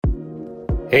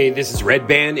Hey, this is Red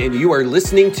Band, and you are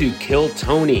listening to Kill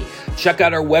Tony. Check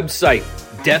out our website,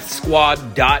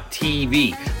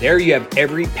 deathsquad.tv. There you have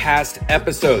every past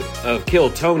episode of Kill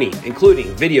Tony,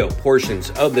 including video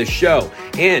portions of the show.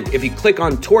 And if you click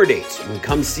on tour dates, you can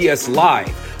come see us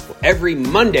live. Every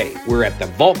Monday, we're at the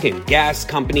Vulcan Gas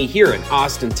Company here in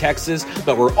Austin, Texas,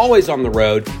 but we're always on the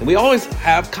road, and we always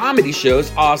have comedy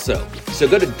shows also. So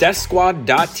go to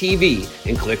deathsquad.tv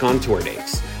and click on tour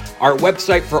dates. Our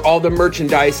website for all the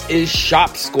merchandise is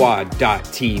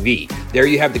shopsquad.tv. There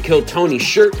you have the Kill Tony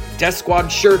shirt, Death Squad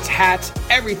shirts, hats,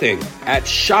 everything at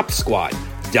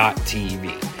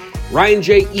shopsquad.tv. Ryan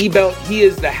J. Ebelt, he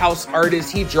is the house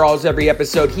artist. He draws every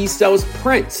episode. He sells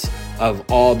prints of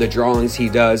all the drawings he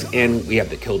does, and we have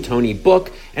the Kill Tony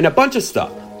book and a bunch of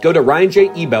stuff. Go to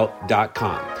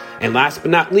ryanjebelt.com. And last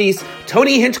but not least,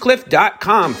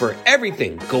 TonyHinchcliffe.com for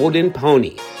everything Golden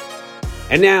Pony.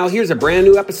 And now, here's a brand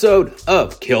new episode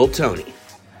of Kill Tony.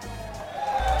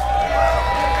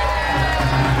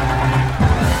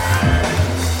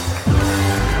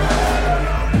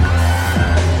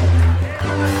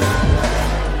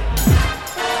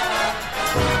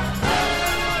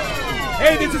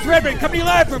 Hey, this is Redman coming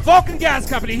live from Vulcan Gas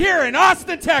Company here in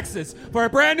Austin, Texas for a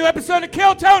brand new episode of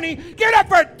Kill Tony. Give it up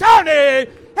for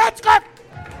Tony Hinchcliffe!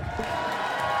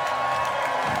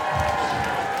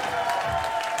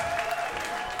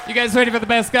 You guys ready for the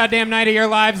best goddamn night of your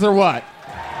lives or what?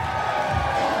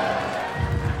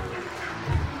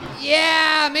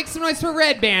 Yeah, make some noise for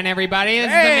Red Band, everybody. This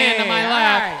is the man to my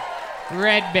left. Right.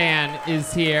 Red Band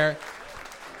is here.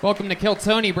 Welcome to Kill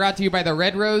Tony, brought to you by the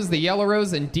Red Rose, the Yellow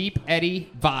Rose, and Deep Eddy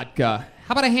Vodka.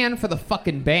 How about a hand for the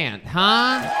fucking band,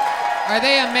 huh? Are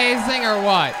they amazing or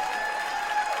what?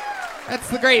 That's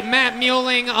the great Matt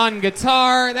Muehling on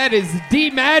guitar. That is D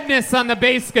Madness on the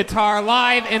bass guitar,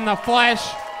 live in the flesh.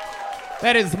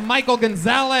 That is Michael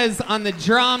Gonzalez on the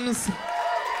drums,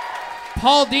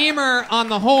 Paul Deemer on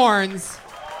the horns,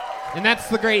 and that's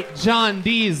the great John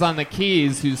Dees on the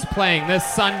keys, who's playing this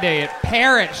Sunday at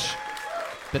Parish,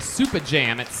 the Super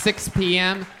Jam at 6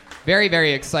 p.m. Very,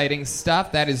 very exciting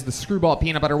stuff. That is the Screwball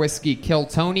Peanut Butter Whiskey Kill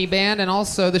Tony Band, and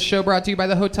also the show brought to you by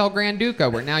the Hotel Grand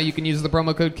Duca, where now you can use the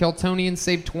promo code Kill Tony and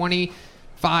save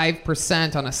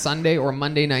 25% on a Sunday or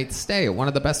Monday night stay at one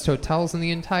of the best hotels in the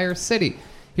entire city.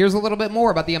 Here's a little bit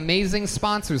more about the amazing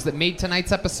sponsors that made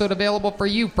tonight's episode available for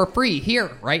you for free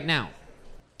here, right now.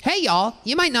 Hey, y'all.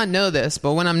 You might not know this,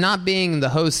 but when I'm not being the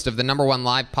host of the #1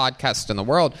 live podcast in the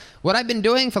world, what I've been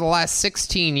doing for the last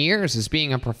 16 years is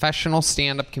being a professional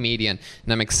stand-up comedian,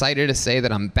 and I'm excited to say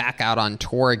that I'm back out on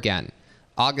tour again.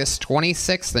 August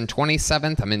 26th and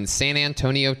 27th, I'm in San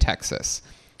Antonio, Texas.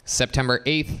 September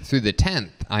 8th through the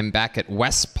 10th, I'm back at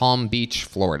West Palm Beach,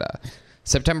 Florida.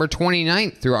 September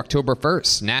 29th through October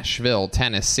 1st, Nashville,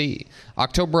 Tennessee.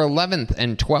 October 11th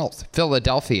and 12th,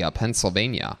 Philadelphia,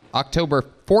 Pennsylvania. October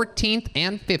 14th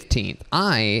and 15th,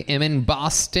 I am in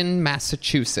Boston,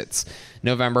 Massachusetts.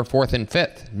 November 4th and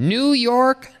 5th, New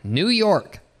York, New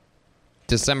York.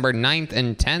 December 9th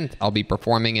and 10th, I'll be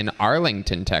performing in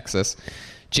Arlington, Texas.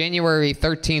 January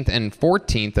 13th and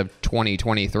 14th of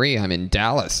 2023, I'm in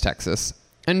Dallas, Texas.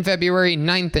 And February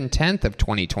 9th and 10th of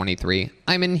 2023,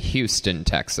 I'm in Houston,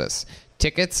 Texas.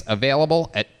 Tickets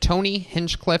available at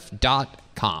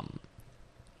TonyHinchcliffe.com.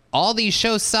 All these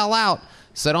shows sell out,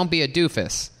 so don't be a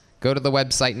doofus. Go to the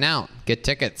website now. Get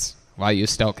tickets while you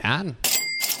still can.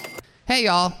 Hey,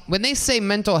 y'all. When they say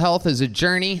mental health is a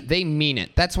journey, they mean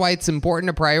it. That's why it's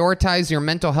important to prioritize your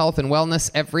mental health and wellness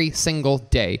every single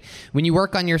day. When you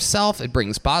work on yourself, it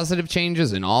brings positive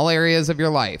changes in all areas of your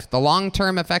life. The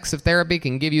long-term effects of therapy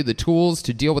can give you the tools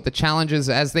to deal with the challenges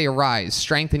as they arise,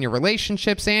 strengthen your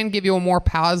relationships, and give you a more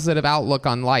positive outlook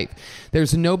on life.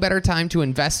 There's no better time to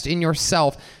invest in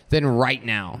yourself than right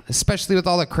now, especially with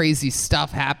all the crazy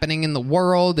stuff happening in the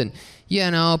world and, you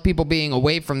know, people being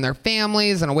away from their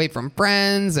families and away from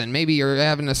friends, and maybe you're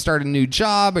having to start a new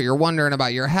job or you're wondering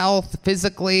about your health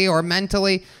physically or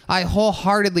mentally. I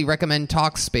wholeheartedly recommend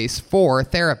Talkspace for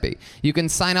therapy. You can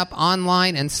sign up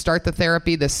online and start the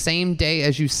therapy the same day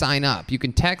as you sign up. You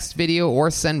can text, video,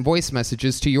 or send voice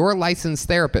messages to your licensed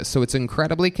therapist, so it's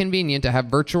incredibly convenient to have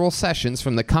virtual sessions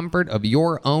from the comfort of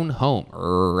your own home.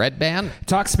 Red Band?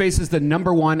 Talkspace is the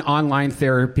 #1 online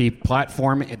therapy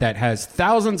platform that has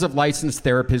thousands of licensed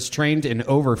therapists trained in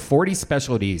over 40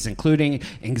 specialties, including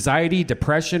anxiety,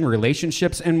 depression,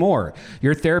 relationships, and more.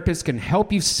 Your therapist can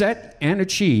help you set and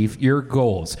achieve your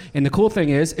goals. And the cool thing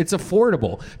is, it's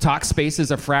affordable. Talkspace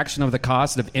is a fraction of the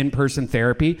cost of in-person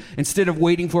therapy. Instead of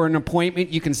waiting for an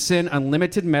appointment, you can send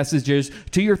unlimited messages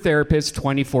to your therapist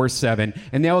 24/7,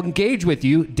 and they'll engage with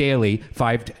you daily,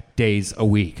 5 days a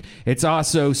week. It's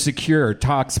also secure.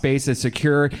 Talkspace is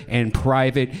secure and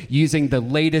private, using the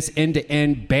latest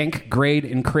end-to-end bank-grade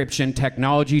encryption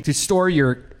technology to store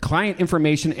your client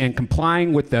information and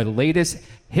complying with the latest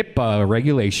HIPAA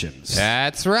regulations.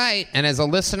 That's right. And as a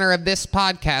listener of this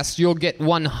podcast, you'll get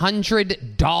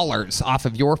 $100 off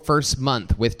of your first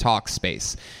month with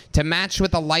Talkspace. To match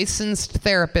with a licensed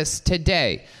therapist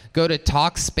today, go to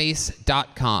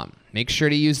Talkspace.com. Make sure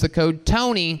to use the code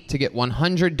TONY to get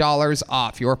 $100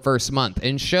 off your first month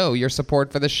and show your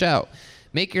support for the show.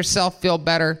 Make yourself feel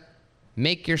better.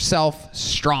 Make yourself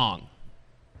strong.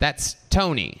 That's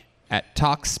Tony at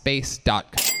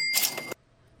Talkspace.com.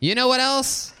 You know what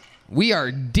else? We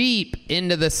are deep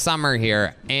into the summer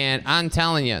here, and I'm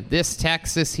telling you, this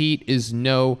Texas heat is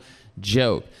no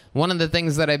joke. One of the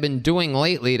things that I've been doing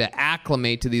lately to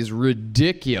acclimate to these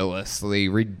ridiculously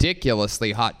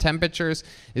hot temperatures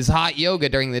is hot yoga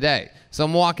during the day. So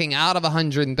I'm walking out of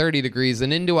 130 degrees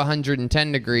and into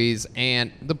 110 degrees,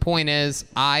 and the point is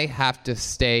I have to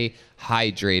stay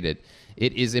hydrated.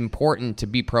 It is important to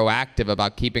be proactive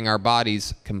about keeping our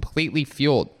bodies completely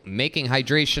fueled. Making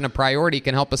hydration a priority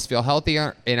can help us feel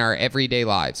healthier in our everyday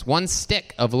lives. 1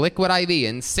 stick of Liquid IV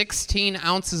and 16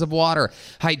 ounces of water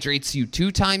hydrates you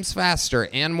 2 times faster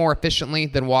and more efficiently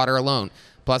than water alone.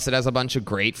 Plus, it has a bunch of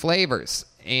great flavors.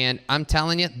 And I'm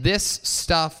telling you, this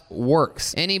stuff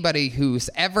works. Anybody who's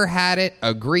ever had it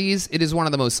agrees it is one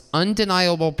of the most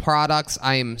undeniable products.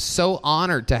 I am so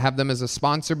honored to have them as a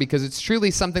sponsor because it's truly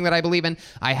something that I believe in.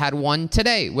 I had one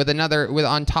today with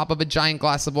on top of a giant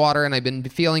glass of water, and I've been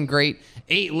feeling great.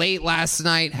 Ate late last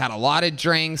night, had a lot of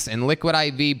drinks, and Liquid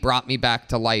IV brought me back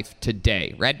to life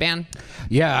today. Red Band?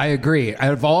 Yeah, I agree.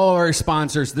 Out of all our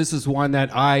sponsors, this is one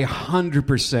that I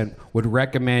 100% would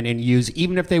recommend and use,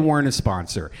 even if they weren't a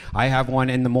sponsor. I have one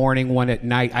in the morning, one at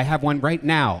night. I have one right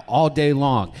now, all day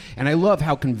long. And I love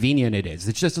how convenient it is.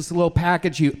 It's just this little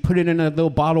package. You put it in a little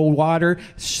bottle of water,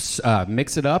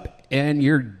 mix it up, and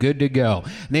you're good to go.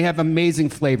 And they have amazing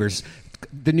flavors.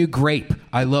 The new grape.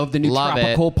 I love the new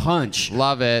tropical punch.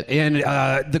 Love it. And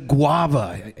the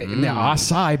guava and the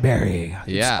acai berry.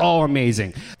 Yeah. It's all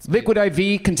amazing. Liquid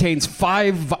IV contains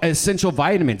 5 essential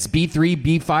vitamins, B3,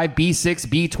 B5,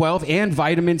 B6, B12, and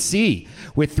vitamin C,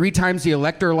 with 3 times the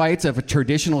electrolytes of a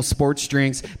traditional sports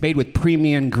drinks, made with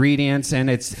premium ingredients, and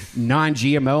it's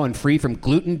non-GMO and free from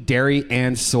gluten, dairy,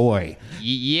 and soy.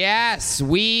 Yes,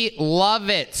 we love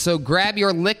it. So grab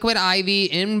your Liquid IV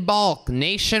in bulk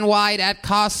nationwide at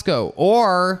Costco,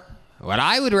 or what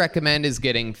I would recommend is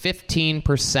getting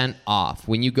 15% off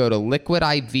when you go to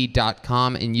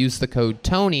liquidiv.com and use the code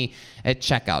TONY at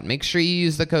checkout. Make sure you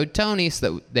use the code TONY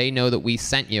so that they know that we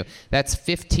sent you. That's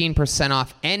 15%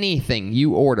 off anything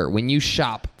you order when you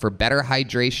shop for better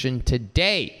hydration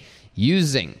today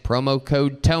using promo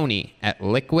code TONY at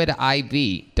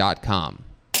liquidiv.com.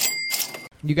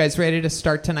 You guys ready to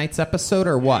start tonight's episode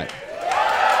or what?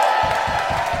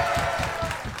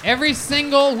 Every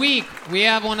single week, we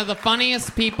have one of the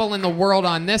funniest people in the world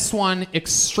on. This one,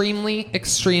 extremely,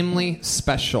 extremely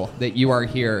special that you are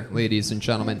here, ladies and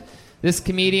gentlemen. This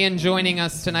comedian joining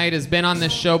us tonight has been on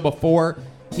this show before.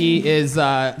 He is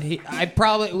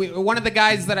one of the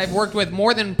guys that I've worked with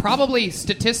more than probably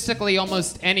statistically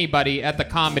almost anybody at the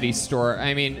Comedy Store.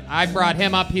 I mean, I brought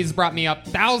him up. He's brought me up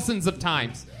thousands of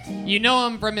times. You know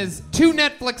him from his 2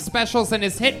 Netflix specials and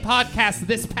his hit podcast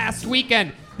this past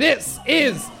weekend. This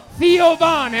is Theo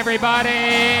Von,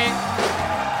 everybody.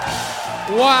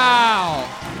 Wow.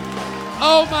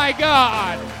 Oh, my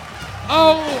God.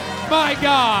 Oh, my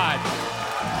God.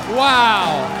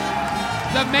 Wow.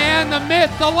 The man, the myth,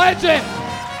 the legend.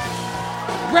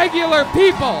 Regular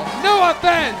people, no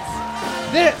offense.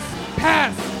 This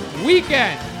past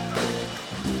weekend.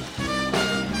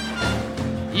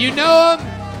 You know him.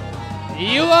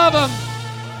 You love him.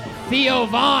 Theo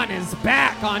Von is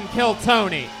back on Kill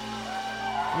Tony.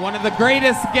 One of the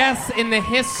greatest guests in the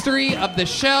history of the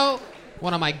show.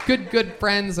 One of my good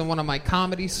friends and one of my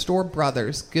Comedy Store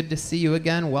brothers. Good to see you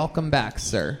again. Welcome back,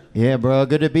 sir. Yeah, bro.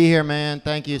 Good to be here, man.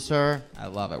 Thank you, sir. I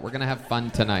love it. We're going to have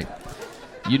fun tonight.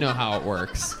 You know how it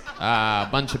works. A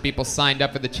bunch of people signed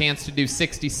up for the chance to do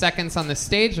 60 seconds on the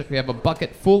stage. If we have a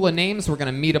bucket full of names, we're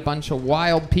going to meet a bunch of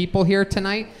wild people here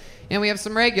tonight. And we have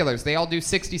some regulars. They all do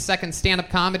 60-second stand-up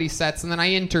comedy sets, and then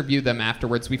I interview them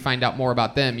afterwards. We find out more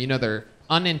about them. You know, their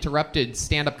uninterrupted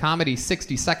stand-up comedy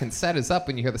 60-second set is up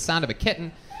when you hear the sound of a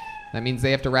kitten. That means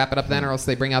they have to wrap it up then, or else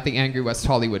they bring out the angry West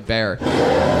Hollywood bear,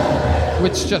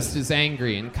 which just is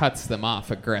angry and cuts them off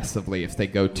aggressively if they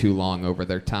go too long over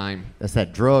their time. That's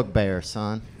that drug bear,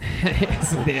 son.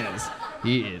 Yes, it is.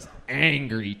 He is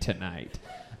angry tonight.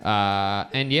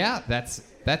 And yeah, that's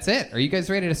That's it. Are you guys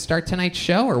ready to start tonight's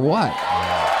show or what?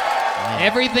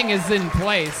 Everything is in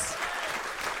place.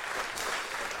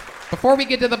 Before we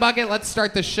get to the bucket, let's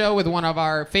start the show with one of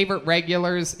our favorite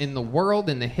regulars in the world,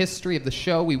 in the history of the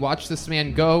show. We watched this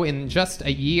man go in just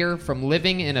a year from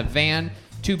living in a van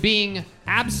to being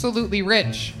absolutely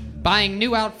rich, buying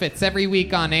new outfits every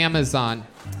week on Amazon,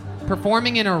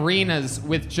 performing in arenas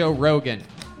with Joe Rogan.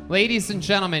 Ladies and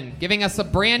gentlemen, giving us a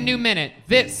brand new minute,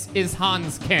 this is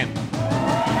Hans Kim. This is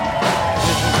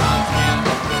Hans Kim.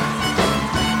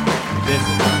 This is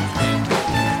Hans Kim.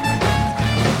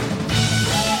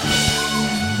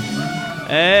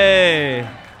 Hey,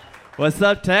 what's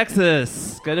up,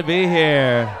 Texas? Good to be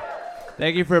here.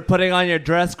 Thank you for putting on your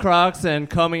dress Crocs and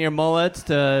combing your mullets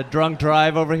to drunk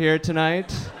drive over here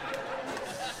tonight.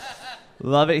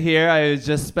 Love it here. I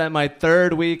just spent my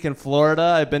 3rd week in Florida.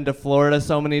 I've been to Florida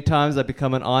so many times I've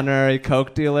become an honorary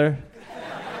Coke dealer.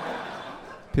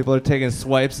 People are taking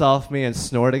swipes off me and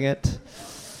snorting it.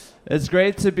 It's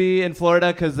great to be in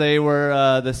Florida because they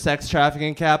were the sex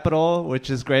trafficking capital, which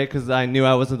is great because I knew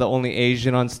I wasn't the only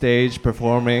Asian on stage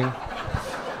performing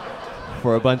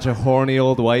for a bunch of horny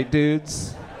old white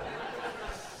dudes.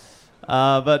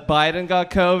 But Biden got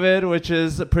COVID, which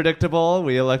is predictable.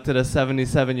 We elected a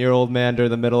 77-year-old man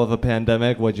during the middle of a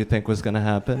pandemic. What'd you think was going to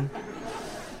happen?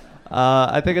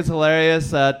 I think it's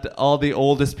hilarious that all the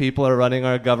oldest people are running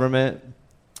our government.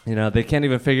 You know, they can't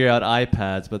even figure out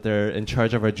iPads, but they're in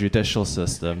charge of our judicial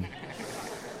system.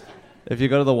 If you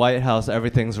go to the White House,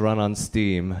 everything's run on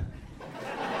Steam.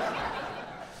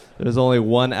 There's only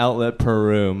one outlet per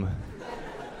room.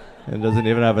 And doesn't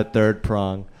even have a third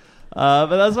prong. But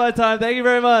that's my time. Thank you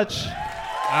very much.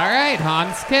 All right,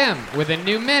 Hans Kim with a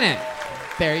new minute.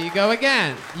 There you go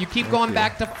again. You keep going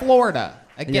back to Florida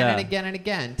again and again and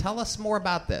again. Tell us more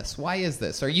about this. Why is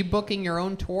this? Are you booking your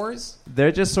own tours?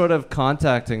 They're just sort of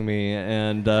contacting me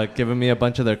and giving me a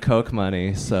bunch of their Coke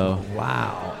money. So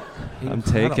Wow. I'm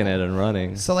taking it and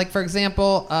running. So, like, for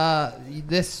example,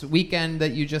 this weekend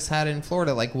that you just had in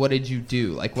Florida, like, what did you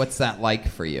do? Like, what's that like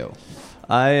for you?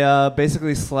 I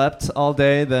basically slept all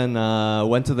day, then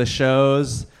went to the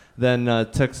shows, then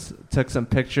took some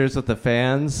pictures with the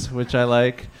fans, which I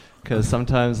like, because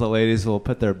sometimes the ladies will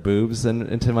put their boobs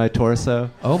into my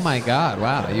torso. Oh, my God.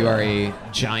 Wow. You are a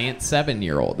giant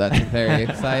 7-year-old. That's very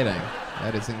exciting.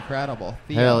 That is incredible.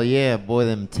 Theo. Hell yeah, boy,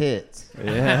 them tits.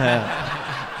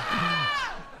 Yeah.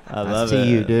 I love to it.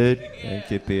 you, dude.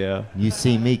 Thank you, Theo. You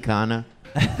see me, Connor.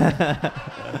 I'm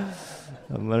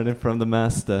learning from the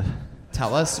master.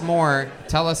 Tell us more.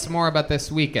 Tell us more about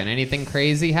this weekend. Anything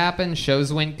crazy happened?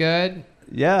 Shows went good?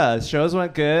 Yeah, shows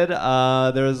went good.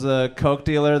 There was a Coke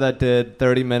dealer that did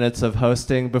 30 minutes of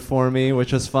hosting before me,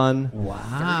 which was fun.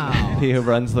 Wow. He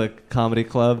runs the comedy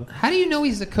club. How do you know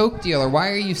he's a Coke dealer? Why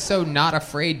are you so not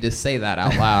afraid to say that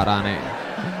out loud on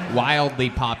a wildly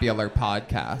popular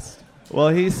podcast? Well,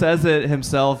 he says it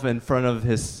himself in front of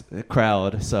his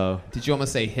crowd, so... Did you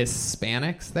almost say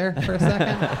Hispanics there for a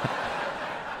second?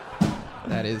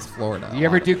 That is Florida. You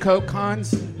ever do Coke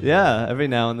cons? Yeah, every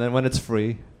now and then when it's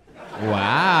free.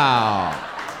 Wow.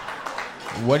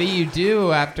 What do you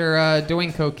do after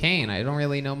doing cocaine? I don't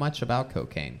really know much about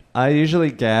cocaine. I usually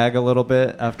gag a little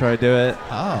bit after I do it.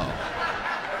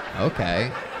 Oh. Okay.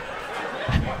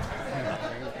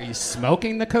 Are you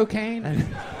smoking the cocaine?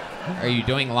 Are you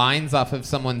doing lines off of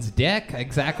someone's dick?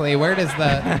 Exactly. Where does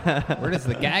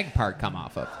the gag part come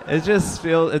off of?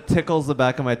 It tickles the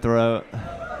back of my throat.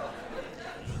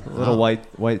 A little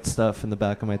white stuff in the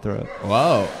back of my throat.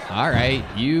 Whoa. All right.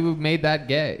 You made that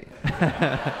gay.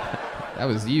 That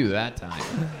was you that time.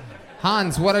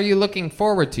 Hans, what are you looking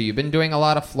forward to? You've been doing a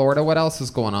lot of Florida. What else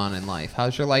is going on in life?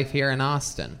 How's your life here in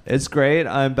Austin? It's great.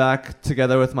 I'm back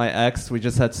together with my ex. We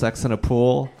just had sex in a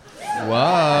pool.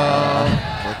 Whoa.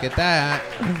 Look at that.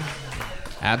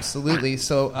 Absolutely.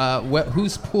 So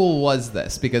whose pool was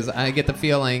this? Because I get the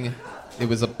feeling it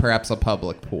was perhaps a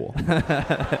public pool.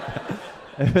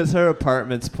 It was her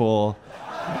apartment's pool.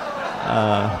 Fuck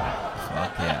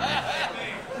yeah.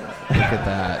 Look at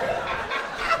that.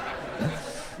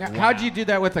 Now, how'd you do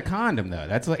that with a condom, though?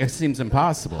 It seems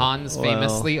impossible. Hans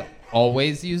famously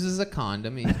always uses a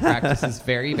condom. He practices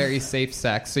very, very safe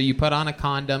sex. So you put on a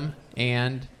condom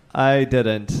and... I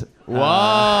didn't. Whoa!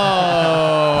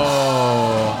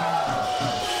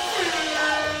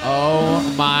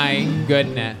 Oh my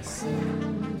goodness.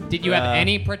 Did you have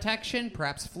any protection?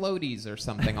 Perhaps floaties or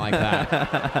something like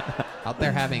that. Out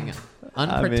there having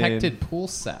unprotected pool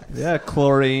sex. Yeah,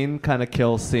 chlorine kind of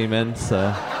kills semen, so...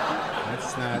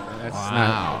 That's not...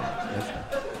 Wow.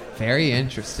 Very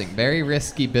interesting. Very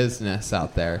risky business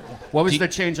out there. What was the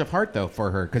change of heart, though, for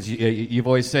her? Because you've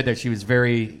always said that she was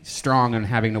very strong on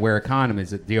having to wear a condom.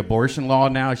 Is it the abortion law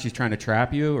now? She's trying to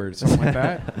trap you or something like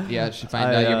that? Yeah, she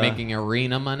find out you're making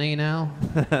arena money now?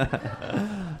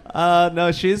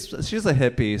 No, she's a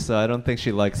hippie, so I don't think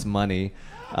she likes money.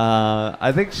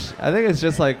 I think it's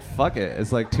just like, fuck it.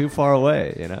 It's like too far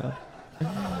away, you know?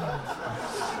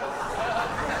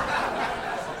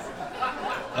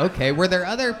 Okay, were there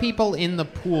other people in the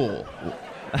pool?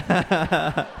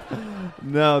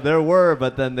 No, there were,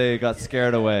 but then they got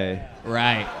scared away.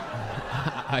 Right.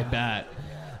 I bet.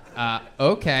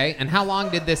 Okay, and how long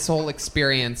did this whole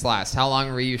experience last? How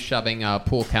long were you shoving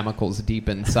pool chemicals deep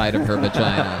inside of her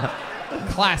vagina?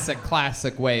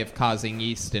 Classic way of causing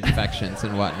yeast infections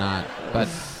and whatnot. But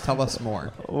tell us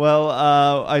more.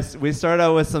 Well, we started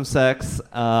out with some sex.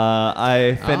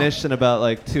 I finished in about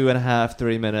like 2.5,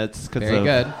 3 minutes. Very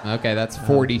good. Okay, that's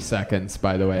 40 seconds,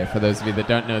 by the way, for those of you that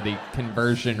don't know the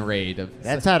conversion rate of.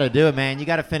 That's how to do it, man. You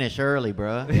got to finish early,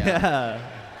 bro. Yeah.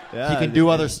 You can do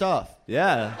other stuff.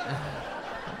 Yeah.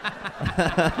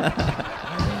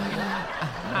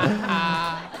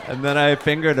 And then I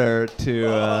fingered her to.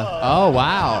 Oh,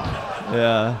 wow.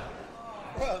 Yeah.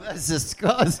 Bro, that's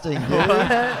disgusting, dude.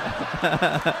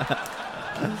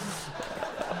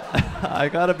 I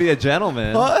gotta be a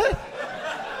gentleman. What?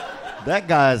 That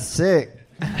guy's sick.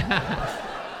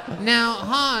 Now,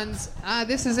 Hans,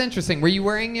 this is interesting. Were you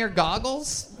wearing your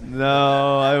goggles?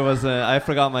 No, I wasn't. I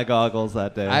forgot my goggles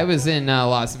that day. I was in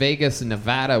Las Vegas,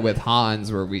 Nevada with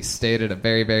Hans, where we stayed at a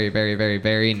very, very, very, very,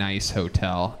 very nice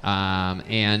hotel.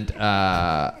 And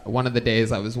one of the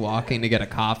days I was walking to get a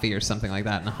coffee or something like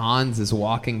that, and Hans is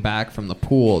walking back from the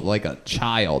pool like a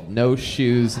child. No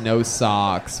shoes, no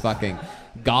socks, fucking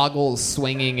goggles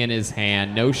swinging in his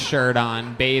hand, no shirt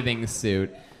on, bathing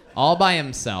suit. All by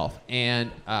himself.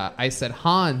 And I said,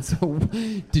 Hans,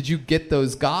 did you get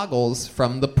those goggles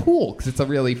from the pool? Because it's a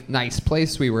really nice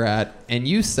place we were at. And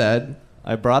you said...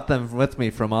 I brought them with me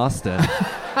from Austin.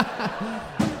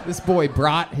 This boy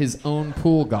brought his own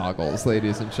pool goggles,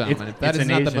 ladies and gentlemen. That is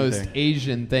not the most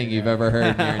Asian thing you've ever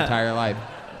heard in your entire life.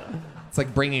 It's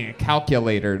like bringing a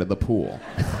calculator to the pool.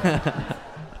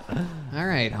 All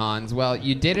right, Hans. Well,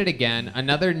 you did it again.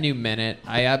 Another new minute.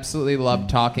 I absolutely love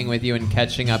talking with you and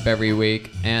catching up every week.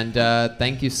 And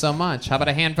thank you so much. How about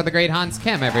a hand for the great Hans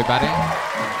Kim, everybody?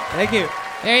 Thank you.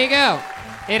 There you go.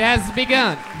 It has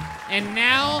begun. And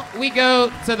now we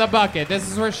go to the bucket. This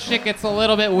is where shit gets a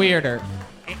little bit weirder.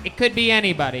 It could be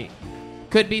anybody.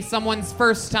 Could be someone's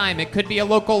first time. It could be a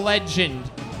local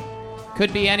legend.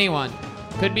 Could be anyone.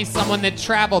 Could be someone that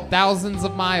traveled thousands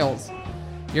of miles.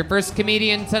 Your first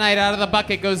comedian tonight out of the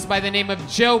bucket goes by the name of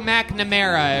Joe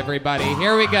McNamara, everybody.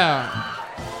 Here we go.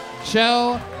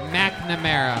 Joe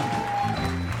McNamara.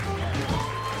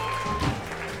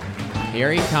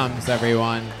 Here he comes,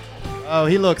 everyone. Oh,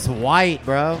 he looks white,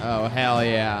 bro. Oh, hell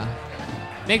yeah.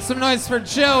 Make some noise for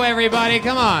Joe, everybody.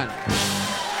 Come on.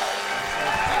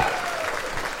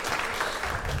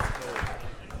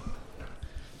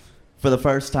 For the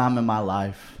first time in my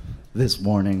life, this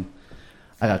morning,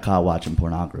 I got caught watching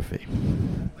pornography.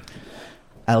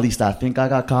 At least I think I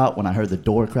got caught. When I heard the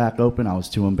door crack open, I was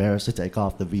too embarrassed to take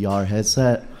off the VR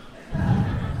headset.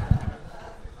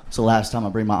 It's the last time I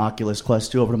bring my Oculus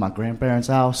Quest 2 over to my grandparents'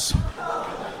 house.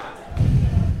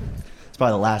 It's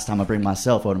probably the last time I bring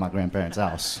myself over to my grandparents'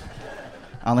 house.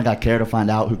 I don't think I care to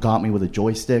find out who caught me with a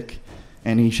joystick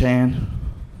in each hand.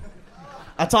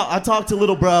 I talked to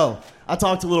little bro. I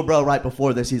talked to little bro right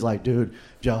before this. He's like, dude,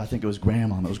 Joe, I think it was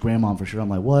grandma. It was grandma for sure. I'm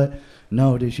like, what?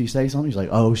 No, did she say something? He's like,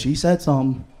 oh, she said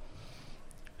something.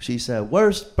 She said,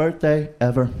 worst birthday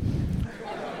ever.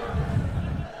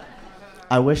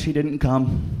 I wish he didn't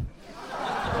come.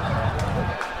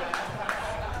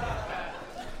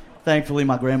 Thankfully,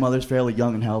 my grandmother's fairly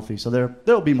young and healthy, so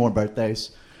there'll be more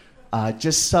birthdays. It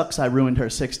just sucks I ruined her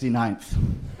 69th.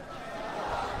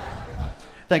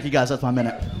 Thank you, guys. That's my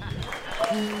minute.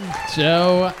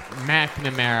 Joe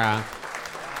McNamara.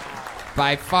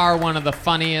 By far one of the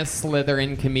funniest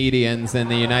Slytherin comedians in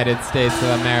the United States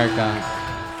of America.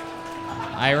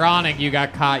 Ironic you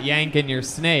got caught yanking your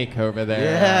snake over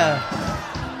there. Yeah.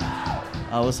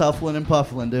 I was huffling and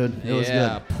puffling, dude. It was good.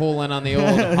 Yeah, pulling on the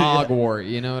old hogwart,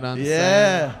 you know what I'm saying?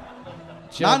 Yeah.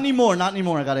 Joe- Not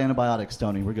anymore. I got antibiotics,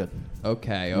 Tony. We're good.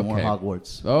 Okay, No more okay.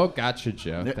 Hogwarts. Oh, gotcha,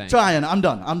 Joe. Thanks. Trying. I'm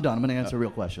done. I'm going to answer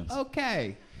real questions.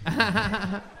 Okay.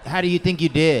 How do you think you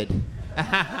did?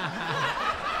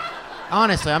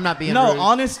 Honestly, I'm not being No,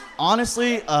 rude.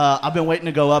 honestly, I've been waiting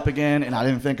to go up again, and I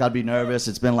didn't think I'd be nervous.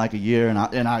 It's been like a year, and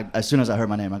I as soon as I heard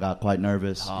my name, I got quite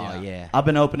nervous. Oh, yeah. I've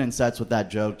been opening sets with that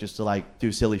joke just to like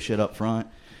do silly shit up front.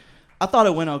 I thought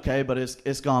it went okay, but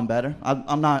it's gone better.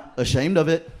 I'm not ashamed of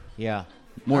it. Yeah.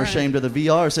 More ashamed of the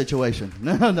VR situation.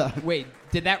 No. Wait,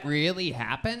 did that really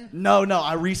happen? No.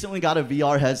 I recently got a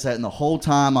VR headset, and the whole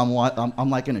time I'm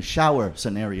like in a shower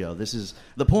scenario. This is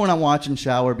the porn I'm watching.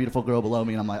 Shower, beautiful girl below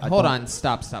me, and I'm like, Hold on,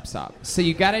 stop. So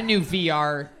you got a new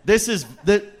VR. This is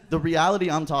the reality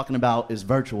I'm talking about is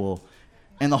virtual,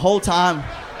 and the whole time,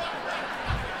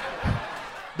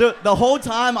 the whole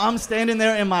time I'm standing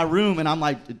there in my room, and I'm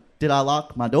like, did I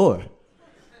lock my door?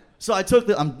 So I took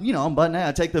I'm button down.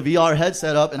 I take the VR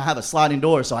headset up, and I have a sliding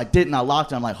door, so I didn't. I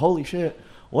locked it. I'm like, holy shit.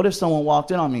 What if someone walked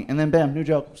in on me? And then, bam, new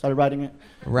joke. Started writing it.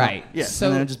 Right. Yeah, So,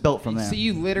 and then it just built from there. So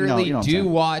you literally you know what I'm do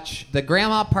saying. watch, the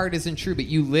grandma part isn't true, but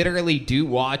you literally do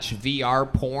watch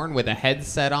VR porn with a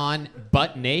headset on,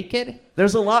 butt naked?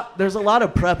 There's a lot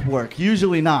of prep work.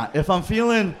 Usually not. If I'm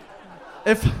feeling,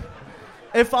 if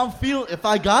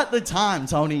I got the time,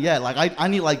 Tony, yeah, like I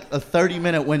need like a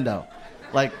 30-minute window.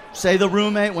 Like, say the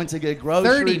roommate went to get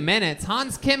groceries. 30 minutes?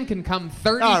 Hans Kim can come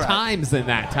 30 All right. times in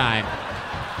that time.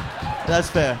 That's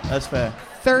fair.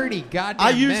 30 goddamn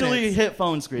I usually minutes. hit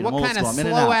phone screen. I'm What old kind of school. I'm in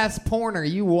and out. slow-ass porn are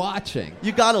you watching?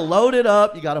 You gotta load it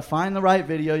up. You gotta find the right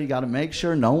video. You gotta make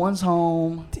sure no one's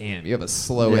home. Damn, you have a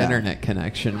slow Yeah. internet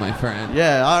connection, my friend.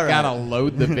 Yeah, all right. Gotta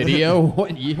load the video?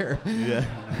 What year? Yeah.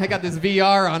 I got this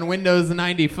VR on Windows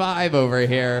 95 over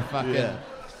here. Fucking. Yeah.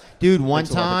 Dude, one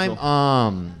Pixel, pixel.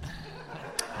 time,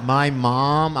 my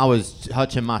mom, I was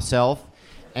touching myself,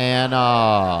 and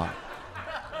I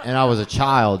was a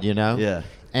child, you know? Yeah.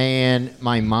 And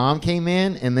my mom came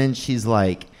in, and then she's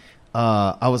like,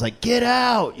 I was like, get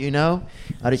out, you know?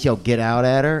 I just yelled, get out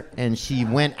at her, and she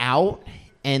went out,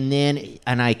 and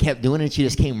I kept doing it, and she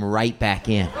just came right back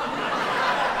in.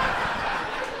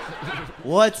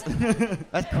 What?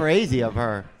 That's crazy of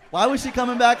her. Why was she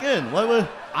coming back in?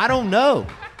 I don't know.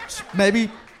 Maybe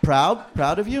proud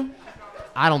of you?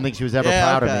 I don't think she was ever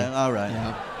Yeah, proud okay, of me. all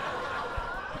right.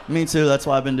 Me too. That's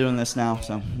why I've been doing this now.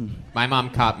 So. My mom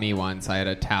caught me once. I had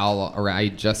a towel around. I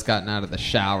had just gotten out of the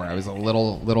shower. I was a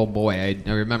little boy. I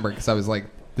remember because I was like,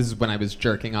 this is when I was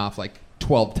jerking off like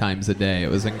 12 times a day. It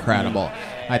was incredible.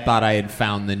 I thought I had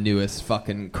found the newest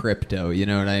fucking crypto. You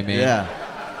know what I mean? Yeah.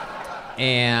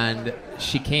 And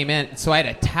she came in. So I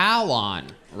had a towel on,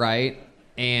 right?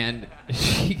 And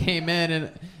she came in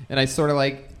and I sort of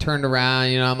like turned around,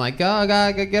 you know, I'm like, oh,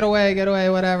 God, get away,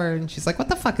 whatever. And she's like, what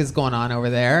the fuck is going on over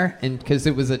there? And because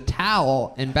it was a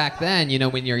towel, and back then, you know,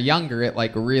 when you're younger, it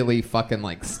like really fucking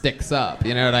like sticks up,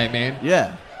 you know what I mean?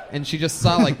 Yeah. And she just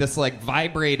saw like this like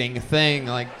vibrating thing,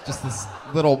 like just this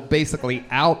little basically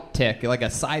out tick, like a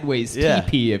sideways Yeah.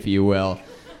 teepee, if you will.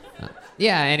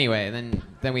 Yeah, anyway,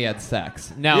 then we had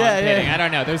sex. No, Yeah, I'm kidding. yeah. I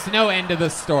don't know. There's no end to the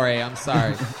story. I'm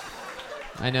sorry.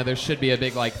 I know there should be a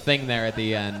big like thing there at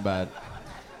the end, but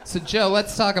so Joe,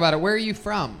 let's talk about it. Where are you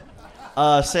from?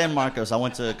 San Marcos. I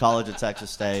went to college at Texas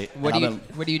State. What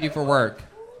do you do for work?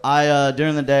 I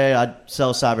during the day I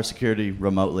sell cybersecurity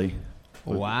remotely.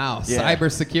 Wow, Yeah.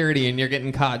 cybersecurity, and you're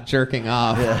getting caught jerking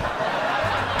off.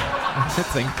 Yeah.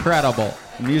 That's incredible.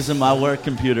 I'm using my work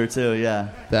computer too. Yeah.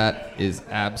 That is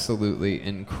absolutely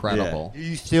incredible. Do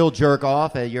you still jerk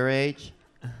off at your age?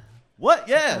 What?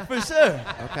 Yeah, for sure.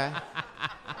 Okay.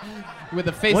 With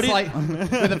a face What do you- like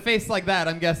with a face like that,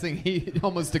 I'm guessing he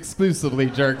almost exclusively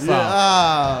jerks Yeah.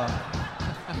 off.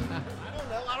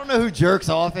 I don't know who jerks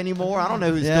off anymore. I don't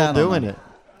know who's Yeah, I still don't doing know. it.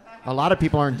 A lot of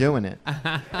people aren't doing it.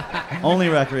 Only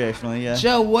recreationally. Yeah.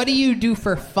 Joe, what do you do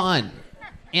for fun?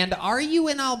 And are you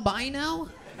an albino?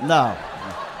 No.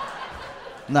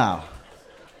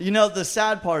 You know, the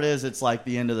sad part is it's like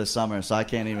the end of the summer, so I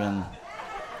can't even.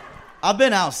 I've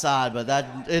been outside, but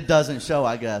it doesn't show,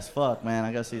 I guess. Fuck, man.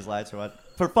 I guess these lights are what?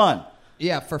 For fun.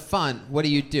 Yeah, for fun. What do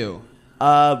you do?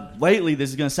 Lately,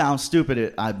 this is going to sound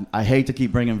stupid. I hate to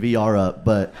keep bringing VR up,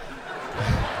 but.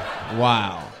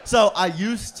 Wow. So I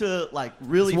used to, like,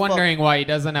 really. He's wondering why he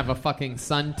doesn't have a fucking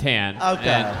suntan. Okay.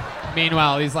 And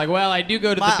meanwhile, he's like, well, I do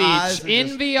go to My the eyes beach are in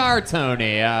just- VR,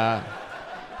 Tony.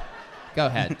 Go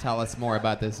ahead. Tell us more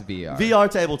about this VR. VR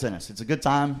table tennis. It's a good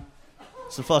time.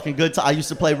 It's a fucking good time. I used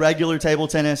to play regular table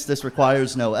tennis. This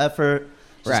requires no effort.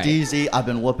 Just Right. easy. I've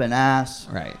been whooping ass.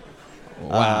 Right.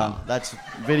 Wow. That's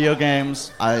video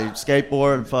games. I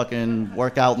skateboard, fucking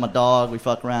work out with my dog. We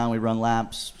fuck around. We run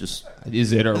laps. Just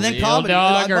Is it a and then real comedy,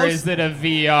 dog like or most- is it a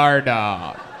VR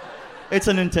dog? it's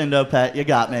a Nintendo pet. You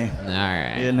got me. All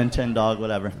right. Yeah, Nintendo dog,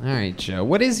 whatever. All right, Joe.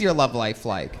 What is your love life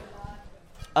like?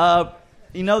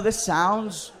 You know, this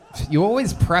sounds You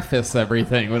always preface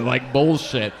everything with like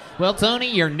bullshit. Well,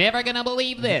 Tony, you're never gonna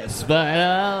believe this,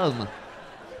 but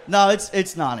No,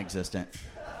 it's non-existent.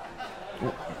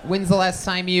 when's the last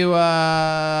time you hooked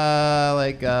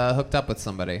up with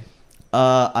somebody?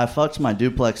 I fucked my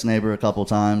duplex neighbor a couple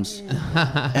times,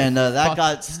 and that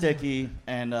got sticky.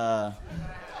 And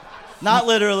not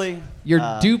literally.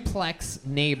 Your duplex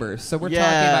neighbors. So we're talking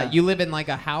about you live in like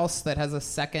a house that has a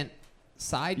second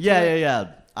side. to it?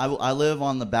 Yeah. I live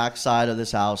on the back side of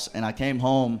this house, and I came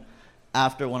home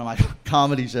after one of my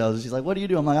comedy shows. And she's like, "What do you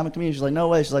do?" I'm like, "I'm a comedian." She's like, "No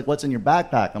way." She's like, "What's in your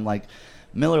backpack?" I'm like,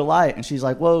 "Miller Lite." And she's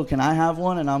like, "Whoa, can I have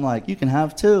one?" And I'm like, "You can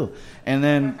have two." And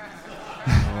then,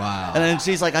 Wow. and then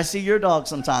she's like, "I see your dog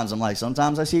sometimes." I'm like,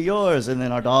 "Sometimes I see yours." And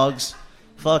then our dogs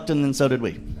fucked, and then so did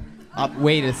we.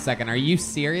 Wait a second. Are you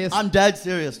serious? I'm dead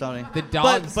serious, Tony. The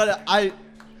dogs. But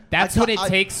That's what it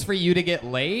takes for you to get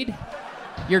laid?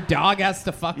 Your dog has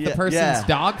to fuck the person's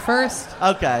dog first?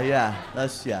 Okay, yeah.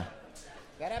 That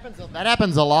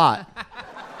happens a lot.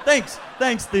 Thanks,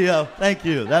 Theo. Thank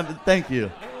you. Thank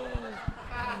you.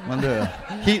 Under a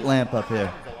heat lamp up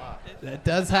here. That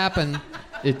does happen.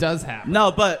 It does happen.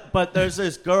 No, but there's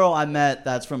this girl I met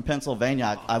that's from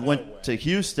Pennsylvania. I went to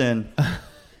Houston,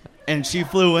 and she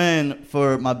flew in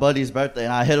for my buddy's birthday,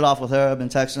 and I hit it off with her. I've been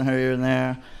texting her here and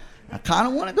there. I kind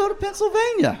of want to go to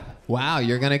Pennsylvania. Wow,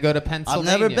 you're going to go to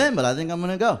Pennsylvania. I've never been, but I think I'm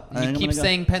going to go. You keep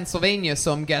saying Pennsylvania,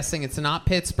 so I'm guessing it's not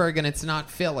Pittsburgh and it's not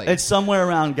Philly. It's somewhere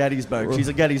around Gettysburg. She's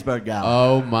a Gettysburg gal.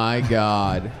 Oh, my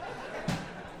God.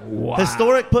 Wow.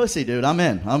 Historic pussy, dude. I'm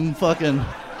in. I'm fucking...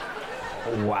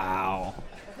 Wow.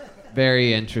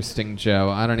 Very interesting, Joe.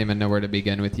 I don't even know where to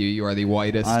begin with you. You are the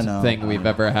whitest thing we've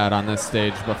ever had on this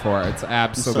stage before. It's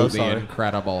absolutely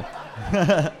incredible.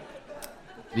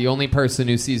 The only person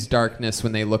who sees darkness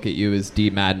when they look at you is D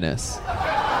Madness.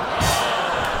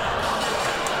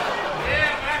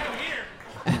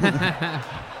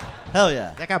 Hell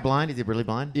yeah. Is that guy blind? Is he really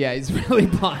blind? Yeah, he's really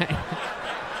blind.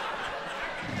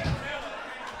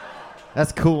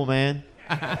 That's cool, man.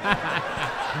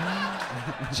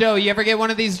 Joe, you ever get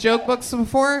one of these joke books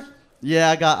before? Yeah,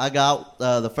 I got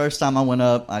the first time I went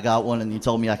up, I got one, and you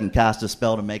told me I can cast a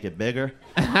spell to make it bigger.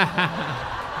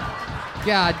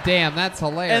 God damn, that's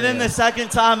hilarious. And then the second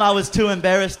time, I was too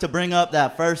embarrassed to bring up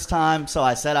that first time, so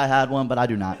I said I had one, but I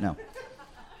do not know.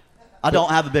 I don't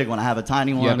have a big one. I have a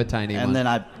tiny one. You have a tiny one. And then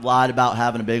I lied about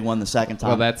having a big one the second time.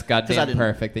 Well, that's goddamn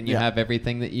perfect, and you have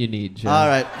everything that you need, Joe. All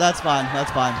right, that's fine.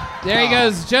 There he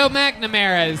goes, Joe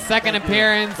McNamara, his second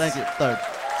appearance. Thank you. Third.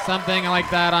 Something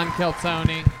like that on Kill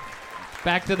Tony.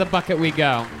 Back to the bucket we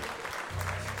go.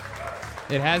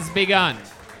 It has begun.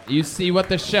 You see what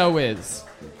the show is.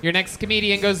 Your next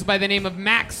comedian goes by the name of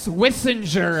Max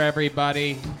Wissinger,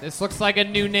 everybody. This looks like a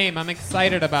new name. I'm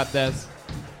excited about this.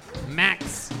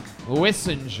 Max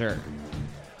Wissinger.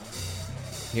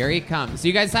 Here he comes.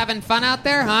 You guys having fun out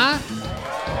there, huh?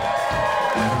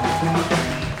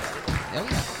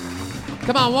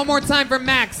 Come on, one more time for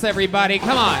Max, everybody.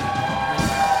 Come on.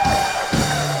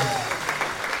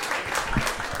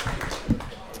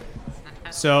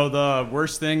 So the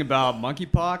worst thing about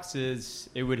monkeypox is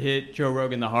it would hit Joe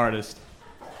Rogan the hardest.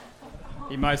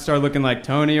 He might start looking like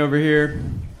Tony over here.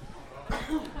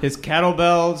 His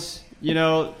kettlebells,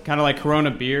 kind of like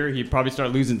Corona beer, he'd probably start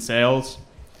losing sales.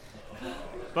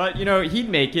 But, he'd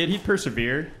make it. He'd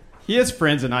persevere. He has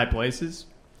friends in high places.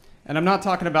 And I'm not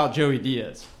talking about Joey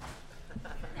Diaz.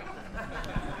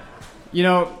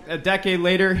 A decade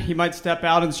later, he might step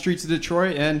out in the streets of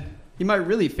Detroit and he might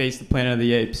really face the Planet of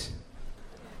the Apes.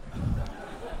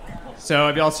 So,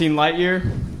 have y'all seen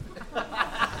Lightyear?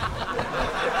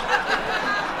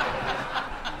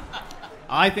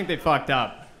 I think they fucked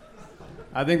up.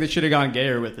 I think they should have gone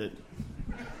gayer with it.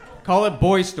 Call it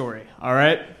Boy Story, all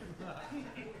right?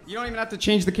 You don't even have to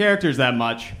change the characters that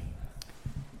much.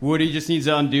 Woody just needs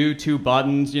to undo 2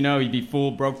 buttons, he'd be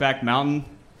full Brokeback Mountain.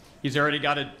 He's already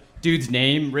got a dude's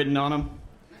name written on him.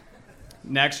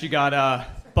 Next, you got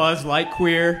Buzz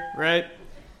Lightyear, right?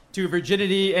 To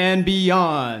virginity and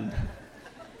beyond.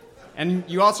 And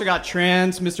you also got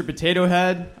trans Mr. Potato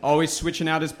Head, always switching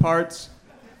out his parts.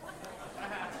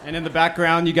 And in the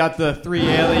background, you got the 3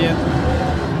 aliens.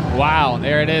 Wow,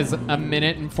 there it is. 1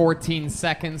 minute and 14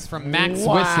 seconds from Max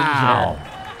Wissinger.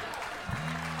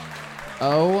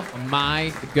 Oh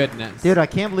my goodness. Dude, I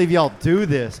can't believe y'all do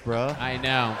this, bro. I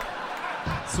know.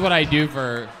 This is what I do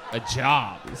for a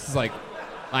job. This is like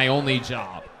my only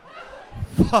job.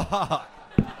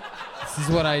 This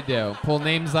is what I do. Pull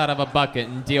names out of a bucket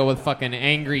and deal with fucking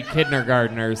angry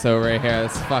kindergartners over here.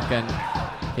 It's fucking...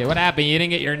 Okay, what happened? You didn't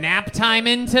get your nap time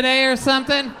in today or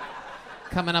something?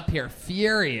 Coming up here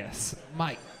furious.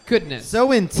 My goodness.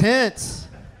 So intense.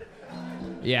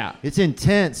 Yeah. It's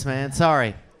intense, man.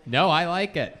 Sorry. No, I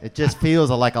like it. It just feels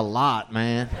like a lot,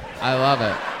 man. I love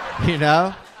it. You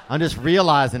know? I'm just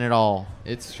realizing it all.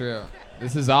 It's true.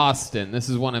 This is Austin. This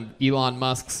is one of Elon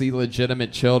Musk's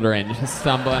illegitimate children just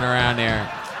stumbling around here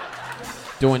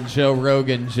doing Joe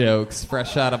Rogan jokes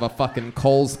fresh out of a fucking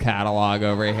Kohl's catalog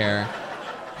over here.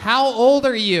 How old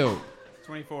are you?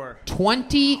 24.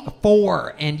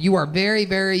 24, and you are very,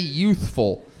 very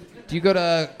youthful. Do you go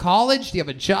to college? Do you have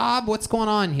a job? What's going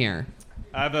on here?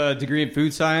 I have a degree in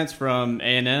food science from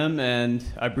A&M, and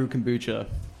I brew kombucha.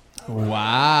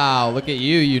 Wow, look at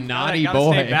you, you naughty gotta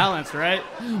boy. Stay balanced, right?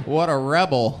 What a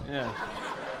rebel. Yeah.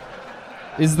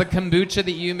 Is the kombucha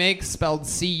that you make spelled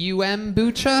C-U-M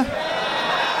bucha?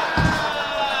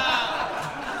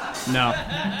 No.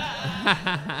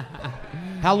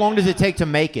 How long does it take to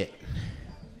make it?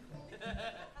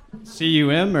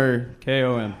 C-U-M or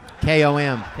K-O-M?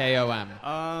 K-O-M. K-O-M.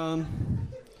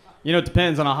 It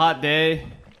depends. On a hot day,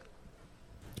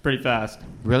 it's pretty fast.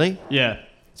 Really? Yeah.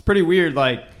 It's pretty weird.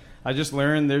 Like, I just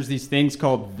learned there's these things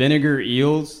called vinegar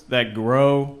eels that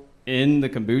grow in the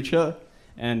kombucha,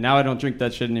 and now I don't drink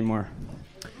that shit anymore.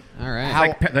 All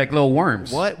right. Like little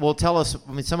worms. What? Well, tell us.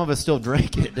 I mean, some of us still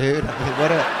drink it, dude. I mean,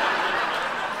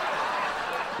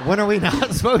 when are we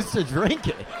not supposed to drink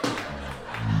it?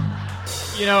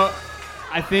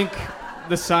 I think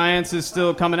the science is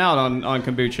still coming out on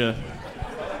kombucha.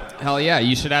 Hell yeah,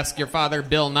 you should ask your father,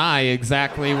 Bill Nye,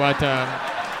 exactly what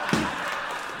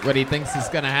he thinks is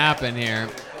going to happen here.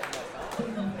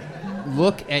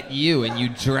 Look at you, and you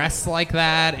dress like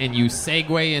that, and you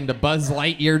segue into Buzz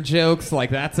Lightyear jokes like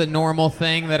that's a normal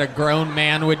thing that a grown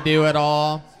man would do at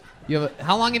all.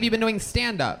 How long have you been doing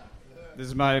stand-up? This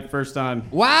is my first time.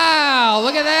 Wow,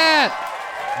 look at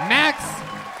that. Max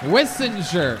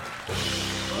Wissinger.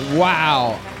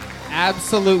 Wow,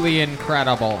 absolutely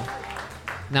incredible.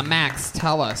 Now, Max,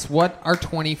 tell us, what are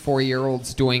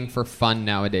 24-year-olds doing for fun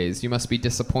nowadays? You must be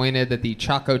disappointed that the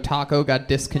Choco Taco got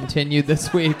discontinued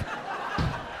this week.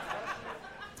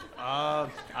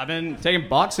 I've been taking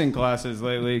boxing classes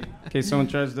lately, in case someone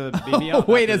tries to beat me up.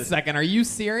 Wait a second, are you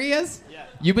serious? Yeah.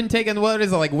 You've been taking,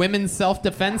 like women's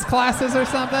self-defense classes or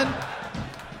something?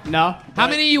 No. How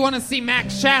many of you want to see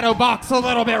Max shadow box a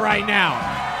little bit right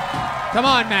now? Come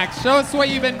on, Max, show us what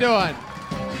you've been doing.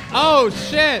 Oh,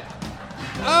 shit.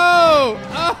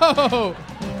 Oh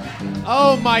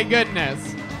my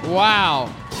goodness.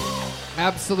 Wow.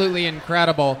 Absolutely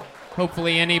incredible.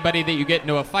 Hopefully anybody that you get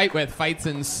into a fight with fights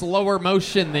in slower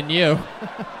motion than you.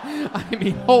 I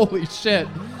mean, holy shit.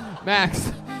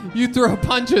 Max, you throw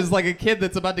punches like a kid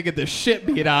that's about to get the shit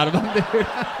beat out of him, dude.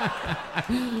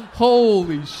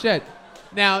 Holy shit.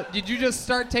 Now, did you just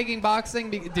start taking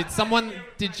boxing? Did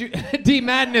you? D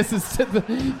Madness is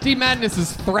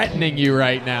threatening you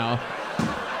right now.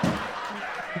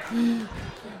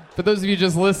 For those of you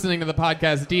just listening to the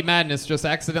podcast, D Madness just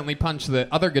accidentally punched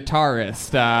the other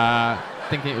guitarist,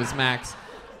 thinking it was Max.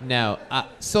 No.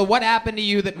 So what happened to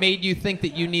you that made you think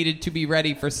that you needed to be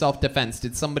ready for self-defense?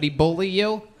 Did somebody bully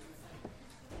you?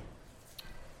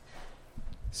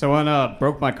 Someone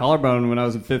broke my collarbone when I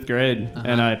was in 5th grade,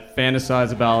 and I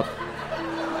fantasized about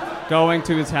going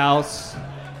to his house,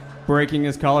 breaking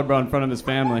his collarbone in front of his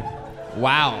family.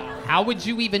 Wow. How would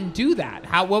you even do that?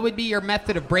 What would be your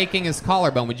method of breaking his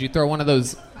collarbone? Would you throw one of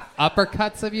those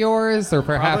uppercuts of yours, or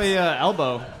perhaps... Probably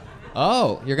elbow.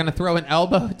 Oh, you're going to throw an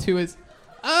elbow to his...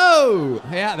 Oh!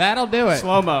 Yeah, that'll do it.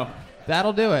 Slow-mo.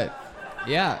 That'll do it.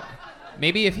 Yeah.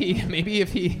 Maybe if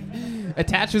he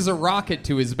attaches a rocket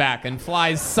to his back and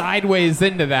flies sideways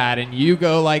into that and you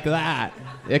go like that,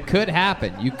 it could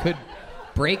happen. You could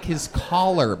break his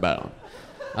collarbone.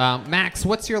 Max,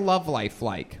 what's your love life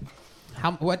like?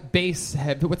 What's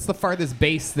the farthest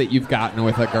base that you've gotten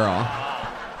with a girl?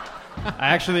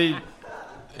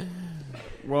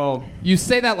 You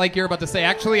say that like you're about to say,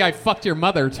 actually, I fucked your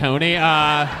mother, Tony.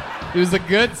 It was a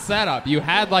good setup. You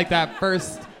had like that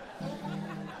first...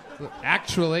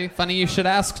 Actually, funny you should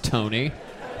ask, Tony.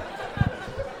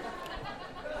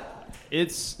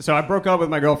 So I broke up with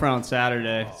my girlfriend on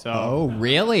Saturday. So. Oh,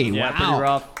 really? Yeah, wow. pretty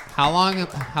rough. How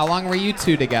long were you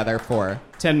two together for?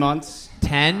 10 months.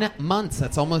 10 months.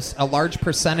 That's almost a large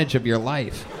percentage of your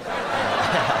life.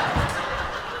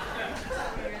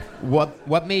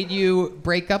 What made you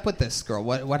break up with this girl?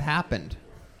 What happened?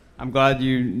 I'm glad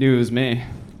you knew it was me.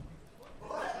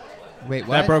 Wait,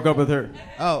 what? I broke up with her.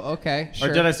 Oh, okay.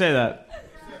 Sure. Or did I say that?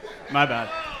 My bad.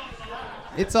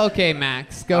 It's okay,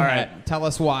 Max. Go ahead. Right. Tell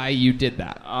us why you did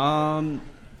that.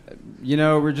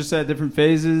 We're just at different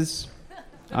phases.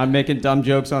 I'm making dumb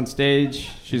jokes on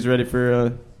stage. She's ready for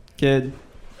a kid.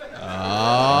 Oh.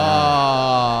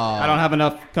 don't have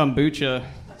enough kombucha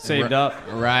saved up.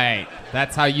 Right.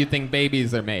 That's how you think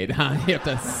babies are made, huh? You have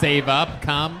to save up,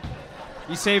 cum.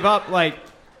 You save up, like,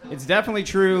 it's definitely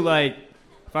true, like,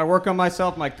 if I work on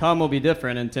myself, my cum will be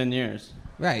different in 10 years.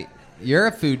 Right. You're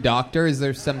a food doctor. Is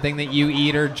there something that you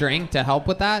eat or drink to help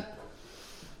with that?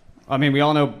 I mean, we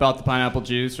all know about the pineapple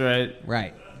juice, right?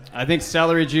 Right. I think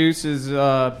celery juice is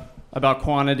about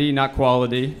quantity, not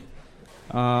quality.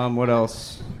 What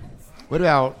else? What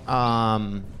about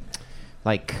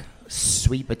like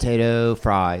sweet potato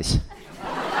fries?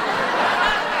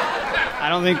 I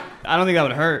don't think that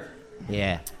would hurt.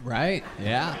 Yeah. Right.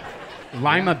 Yeah.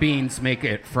 Lima beans make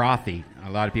it frothy. A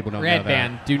lot of people don't know Red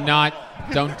that. band,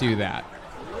 don't do that.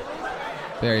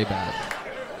 Very bad.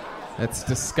 That's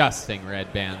disgusting,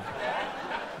 Red band.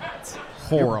 It's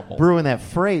horrible. Brewing that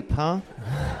frape, huh?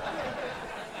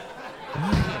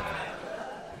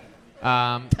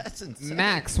 That's insane.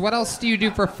 Max, what else do you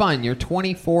do for fun? You're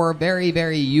 24, very,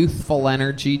 very youthful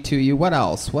energy to you. What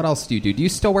else? What else do you do? Do you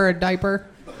still wear a diaper?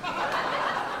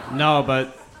 No,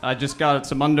 but I just got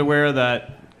some underwear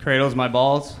that cradles my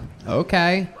balls.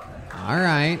 Okay. All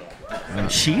right.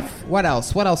 Sheath? What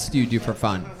else? What else do you do for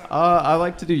fun? I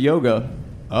like to do yoga.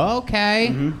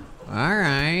 Okay. All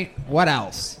right. What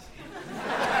else?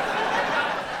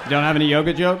 You don't have any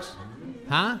yoga jokes?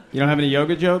 Huh? You don't have any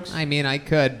yoga jokes? I mean, I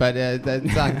could, but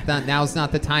that's now's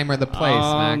not the time or the place,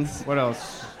 Max. What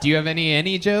else? Do you have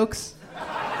any jokes?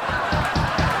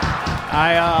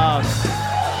 I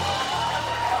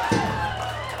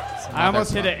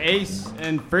almost hit an ace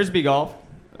in frisbee golf.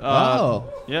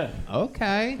 Yeah.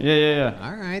 Okay. Yeah.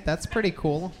 All right, that's pretty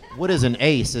cool. What is an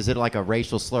ace? Is it like a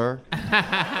racial slur?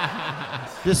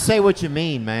 Just say what you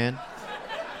mean, man.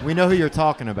 We know who you're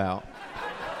talking about.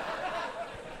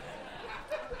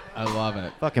 I love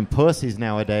it. Fucking pussies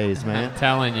nowadays, man. I'm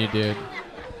telling you, dude.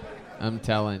 I'm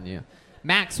telling you.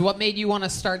 Max, what made you want to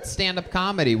start stand-up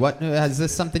comedy? What is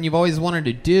this something you've always wanted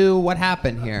to do? What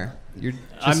happened here?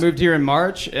 I moved here in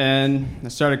March and I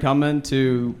started coming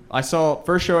to.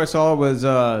 First show I saw was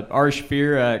Ari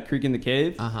Shaffir at Creek in the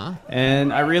Cave.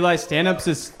 And I realized stand-ups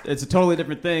it's a totally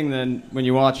different thing than when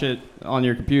you watch it on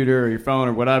your computer or your phone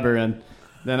or whatever. And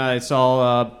then I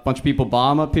saw a bunch of people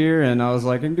bomb up here, and I was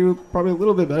like, I can do probably a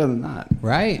little bit better than that.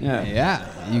 Right. Yeah.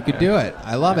 You could do it.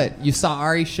 I love it. You saw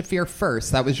Ari Shaffir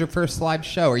first. That was your first live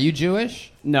show. Are you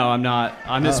Jewish? No, I'm not.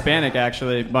 I'm Hispanic,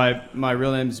 actually. My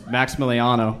real name's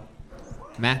Maximiliano.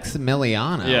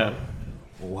 Maximiliano? Yeah.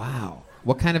 Wow.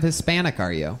 What kind of Hispanic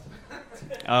are you?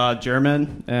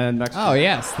 German and Mexican. Oh,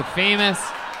 yes. The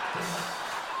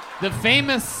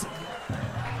famous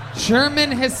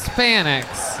German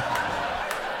Hispanics.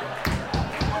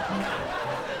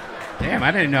 Damn,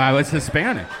 I didn't know I was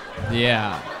Hispanic.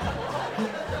 Yeah.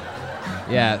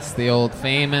 Yes, the old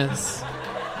famous.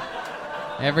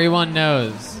 Everyone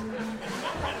knows.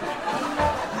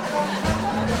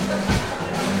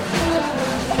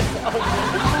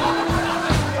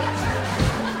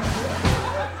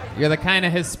 You're the kind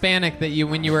of Hispanic that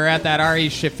when you were at that Ari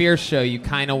Shaffir show, you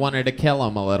kind of wanted to kill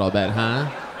him a little bit, huh?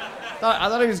 I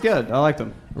thought he was good. I liked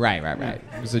him. Right.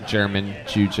 It was a German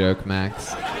Jew joke,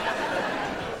 Max.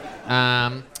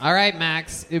 All right,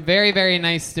 Max. Very, very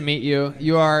nice to meet you.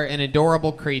 You are an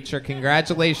adorable creature.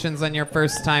 Congratulations on your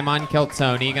first time on Kill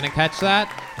Tony. You gonna catch that?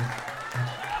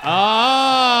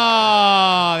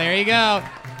 Oh, there you go.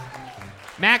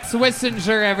 Max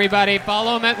Wissinger, everybody.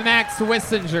 Follow him at Max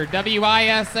Wissinger.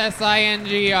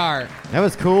 Wissinger. That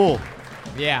was cool.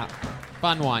 Yeah,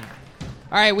 fun one.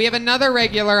 All right, we have another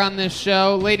regular on this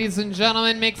show. Ladies and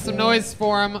gentlemen, make some noise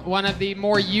for him. One of the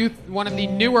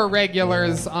newer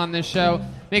regulars on this show.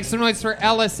 Make some noise for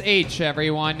Ellis H,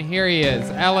 everyone. Here he is,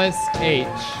 Ellis H.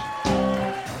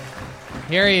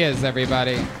 Here he is,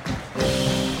 everybody.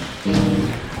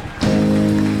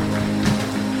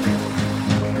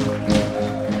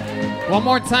 One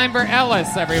more time for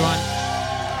Ellis, everyone.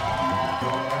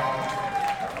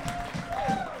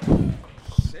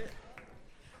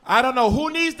 I don't know who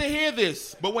needs to hear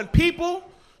this, but when people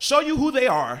show you who they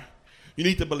are, you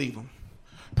need to believe them.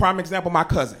 Prime example, my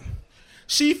cousin.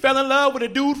 She fell in love with a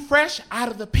dude fresh out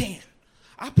of the pen.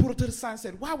 I pulled her to the side and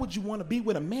said, why would you want to be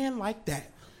with a man like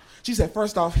that? She said,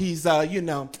 first off, he's,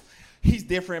 he's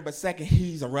different, but second,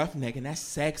 he's a roughneck, and that's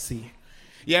sexy.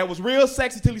 Yeah, it was real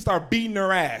sexy till he started beating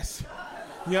her ass.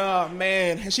 Yeah,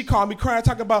 man. And she called me crying,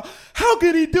 talking about, how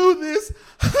can he do this?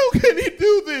 How can he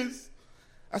do this?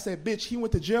 I said, bitch, he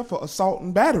went to jail for assault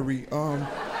and battery.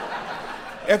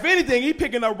 If anything, he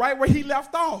picking up right where he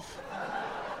left off.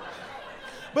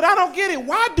 But I don't get it.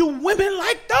 Why do women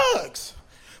like thugs?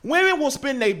 Women will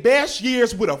spend their best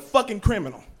years with a fucking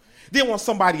criminal. Then want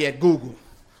somebody at Google.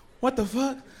 What the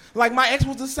fuck? Like, my ex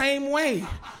was the same way.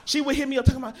 She would hit me up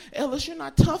talking about, Ellis, you're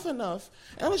not tough enough.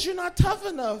 Ellis, you're not tough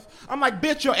enough. I'm like,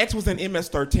 bitch, your ex was in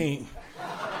MS-13.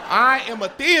 I am a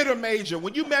theater major.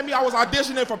 When you met me, I was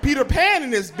auditioning for Peter Pan in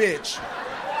this bitch.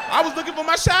 I was looking for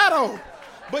my shadow.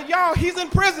 But y'all, he's in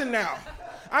prison now.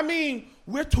 I mean,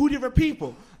 we're two different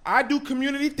people. I do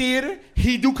community theater,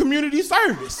 he do community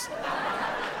service.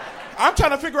 I'm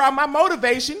trying to figure out my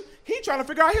motivation, he trying to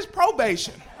figure out his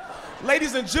probation.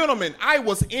 Ladies and gentlemen, I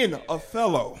was in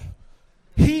Othello.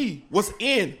 He was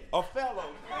in Othello.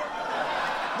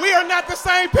 We are not the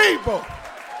same people.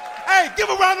 Hey, give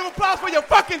a round of applause for your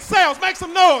fucking selves. Make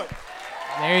some noise.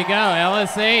 There you go,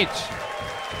 Ellis H.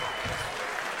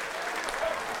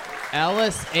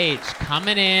 Ellis H.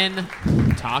 coming in,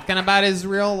 talking about his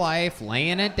real life,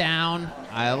 laying it down.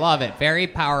 I love it. Very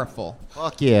powerful.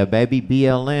 Fuck yeah, baby.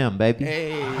 BLM, baby.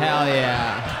 Hey. Hell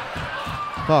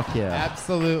yeah. Fuck yeah.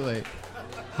 Absolutely.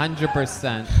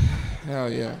 100%. Hell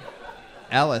yeah.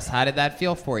 Ellis, how did that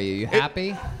feel for you? You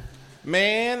happy?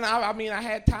 Man, I mean, I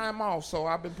had time off, so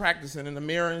I've been practicing in the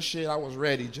mirror and shit. I was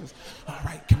ready. Just, all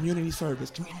right, community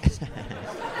service.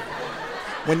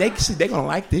 When they see, they're going to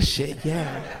like this shit,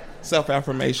 yeah.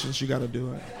 Self-affirmations, you got to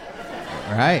do it.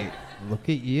 Right. Look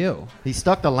at you. He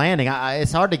stuck the landing.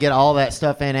 It's hard to get all that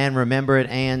stuff in and remember it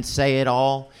and say it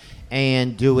all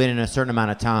and do it in a certain amount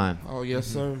of time. Oh, yes,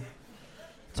 sir.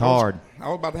 It's hard. I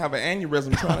was about to have an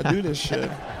aneurysm trying to do this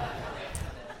shit.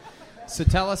 So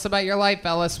tell us about your life,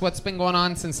 Ellis. What's been going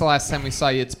on since the last time we saw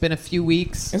you? It's been a few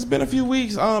weeks. It's been a few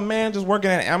weeks. Man, just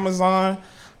working at Amazon.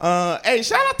 Hey,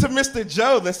 shout out to Mr.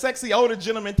 Joe, the sexy older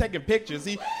gentleman taking pictures.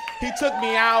 He took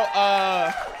me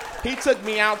out. He took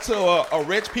me out to a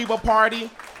rich people party,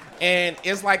 and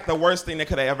it's like the worst thing that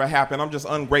could have ever happened. I'm just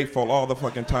ungrateful all the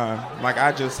fucking time. Like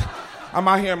I'm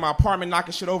out here in my apartment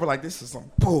knocking shit over. Like, this is some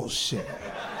bullshit.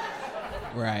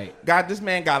 Right. This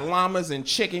man got llamas and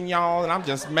chicken, y'all, and I'm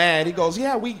just mad. He goes,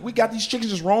 yeah, we got these chickens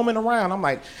just roaming around. I'm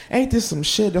like, ain't this some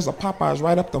shit? There's a Popeyes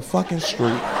right up the fucking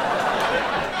street.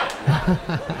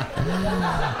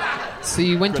 So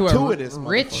you went to a Gratuitous,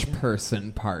 rich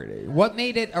person party. What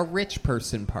made it a rich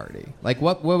person party? Like,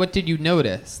 what did you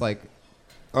notice? Like,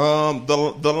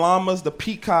 the llamas, the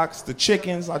peacocks, the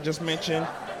chickens I just mentioned.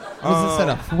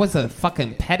 was it a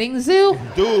fucking petting zoo?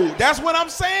 Dude, that's what I'm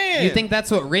saying. You think that's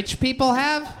what rich people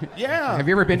have? Yeah. Have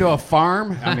you ever been to a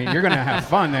farm? I mean, you're going to have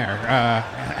fun there.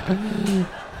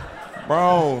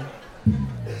 Bro.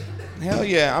 Hell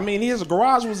yeah. I mean, his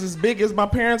garage was as big as my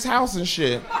parents' house and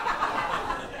shit.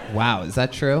 Wow, is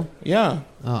that true? Yeah.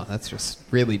 Oh, that's just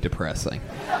really depressing.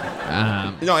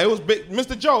 No, it was big.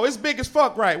 Mr. Joe, it's big as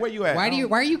fuck, right? Where you at? Why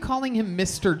are you calling him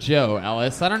Mr. Joe,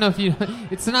 Ellis? I don't know if you.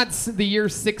 It's not the year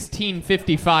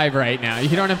 1655 right now.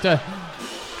 You don't have to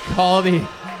call the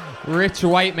rich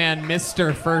white man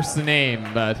Mr. First Name,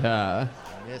 but.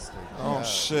 Mr. Oh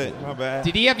shit, my bad.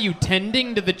 Did he have you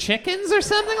tending to the chickens or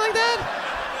something like that?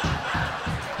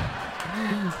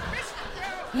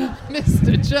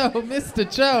 Mr.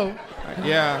 Joe.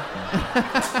 Yeah.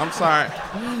 I'm sorry.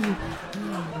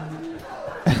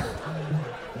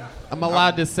 I'm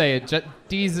allowed to say it.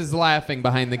 Deez is laughing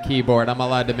behind the keyboard. I'm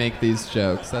allowed to make these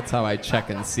jokes. That's how I check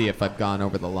and see if I've gone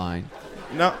over the line.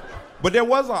 No, but there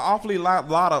was an awfully lot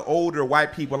of older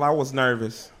white people. I was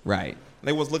nervous. Right.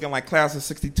 They was looking like class of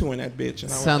 62 in that bitch.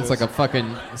 And Sounds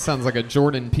like a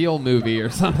Jordan Peele movie or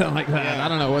something like that. Yeah. I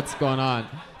don't know what's going on.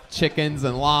 Chickens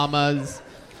and llamas.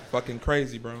 Fucking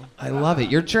crazy, bro. I love it.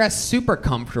 You're dressed super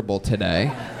comfortable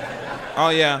today. Oh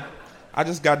yeah, I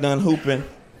just got done hooping,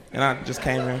 and I just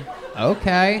came in.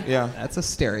 Okay. Yeah. That's a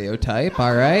stereotype.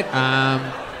 All right.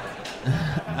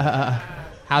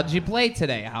 How'd you play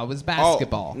today? How was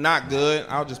basketball? Oh, not good.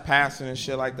 I was just passing and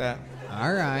shit like that.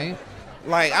 All right.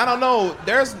 Like, I don't know.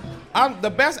 The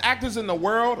best actors in the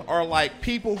world are like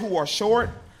people who are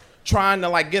short, trying to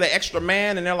like get an extra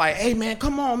man, and they're like, "Hey man,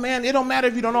 come on man, it don't matter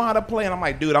if you don't know how to play." And I'm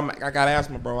like, "Dude, I got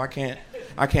asthma, bro. I can't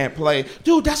play."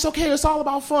 Dude, that's okay. It's all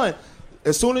about fun.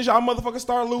 As soon as y'all motherfuckers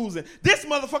start losing, this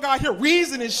motherfucker out here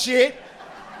reasoning shit.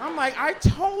 I'm like, I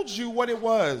told you what it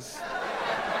was.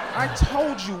 I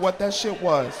told you what that shit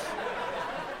was.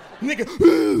 Nigga,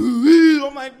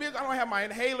 I'm like, bitch, I don't have my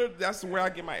inhaler. That's where I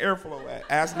get my airflow at.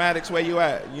 Asthmatics, where you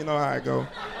at? You know how I go.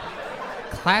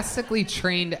 Classically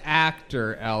trained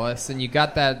actor, Ellis, and you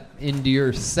got that into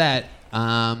your set.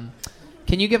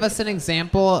 Can you give us an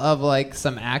example of like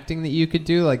some acting that you could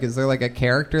do? Like, is there like a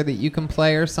character that you can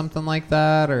play or something like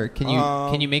that? Or can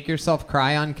you make yourself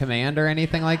cry on command or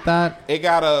anything like that? It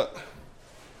gotta.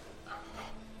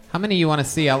 How many of you want to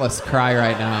see Ellis cry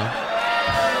right now?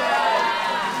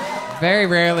 Very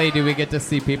rarely do we get to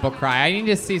see people cry. I need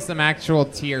to see some actual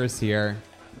tears here.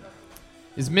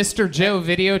 Is Mr. Joe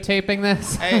videotaping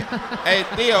this? Hey,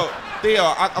 Theo,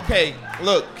 okay,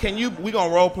 look, we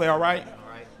gonna role play, all right?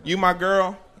 You my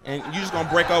girl, and you just gonna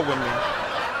break up with me.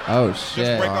 Oh, shit.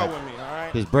 Just break up with me, all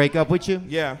right? Just break up with you?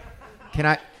 Yeah. Can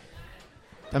I?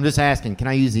 I'm just asking. Can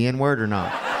I use the N-word or not?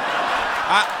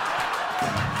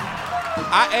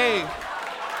 Hey.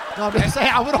 No, I'm just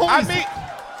saying. I would always.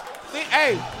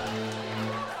 Hey,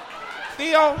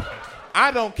 Theo,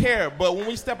 I don't care, but when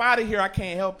we step out of here, I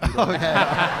can't help you. Okay.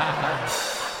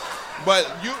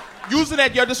 But you use it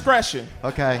at your discretion.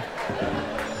 Okay.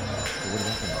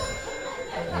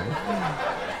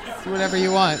 Do whatever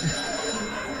you want.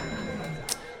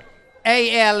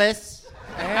 Hey, Ellis.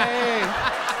 Hey,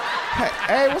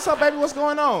 what's up, baby? What's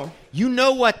going on? You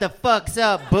know what the fuck's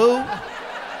up, boo?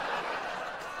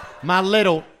 My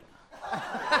little.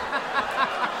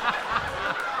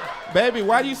 Baby,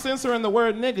 why you censoring the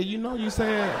word nigga? You know you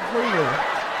said freely.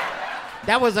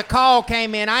 That was a call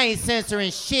came in. I ain't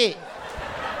censoring shit.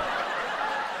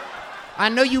 I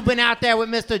know you've been out there with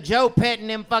Mr. Joe petting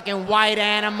them fucking white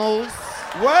animals.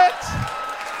 What?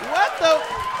 What the?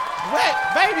 What?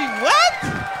 Baby, what?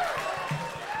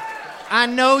 I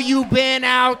know you been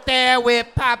out there with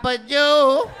Papa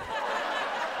Joe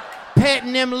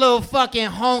petting them little fucking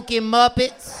honky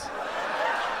muppets.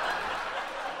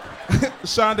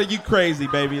 Shonda, you crazy,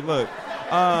 baby. Look.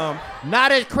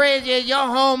 Not as crazy as your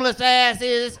homeless ass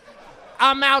is.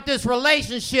 I'm out this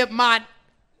relationship, my...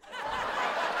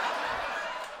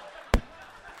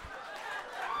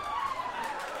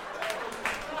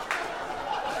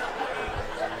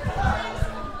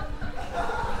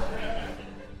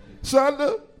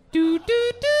 Shonda?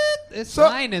 This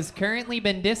line has currently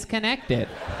been disconnected.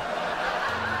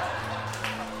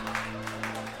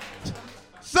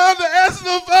 Shonda, answer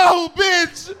the phone,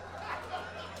 bitch!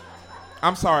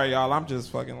 I'm sorry, y'all. I'm just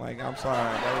fucking like, I'm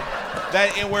sorry, baby.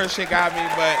 That N-word shit got me,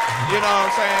 but you know what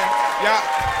I'm saying?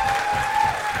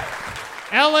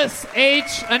 Y'all. Ellis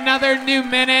H., another new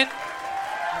minute.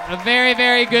 A very,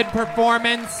 very good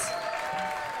performance.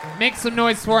 Make some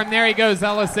noise for him. There he goes,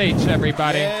 Ellis H.,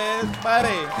 everybody. Yes, buddy.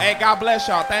 Hey, God bless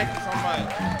y'all. Thank you so much.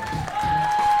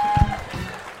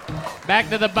 Back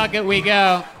to the bucket we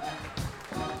go.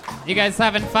 You guys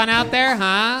having fun out there,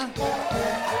 huh?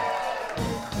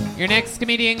 Your next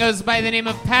comedian goes by the name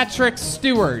of Patrick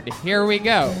Stewart. Here we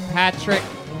go. Patrick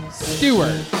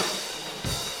Stewart.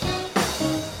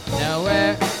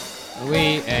 Nowhere, we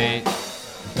ain't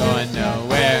going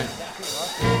nowhere.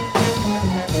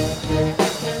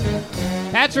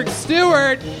 Patrick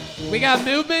Stewart, we got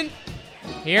movement.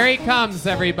 Here he comes,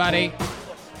 everybody.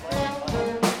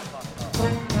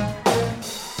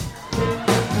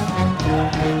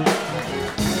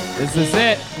 This is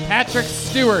it. Patrick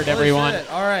Stewart, everyone. Shit.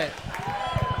 All right.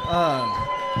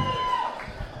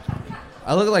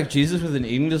 I look like Jesus with an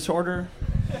eating disorder.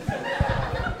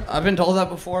 I've been told that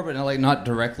before, but like not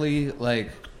directly. Like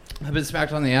I've been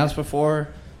smacked on the ass before,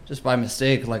 just by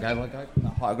mistake. Like I look like a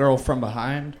hot girl from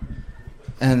behind,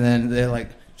 and then they're like,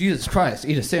 "Jesus Christ,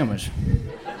 eat a sandwich."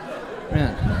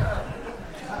 Man.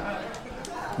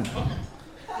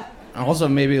 Also,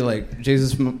 maybe like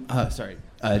Jason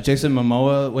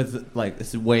Momoa with like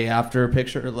this way after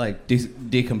picture, like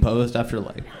decomposed after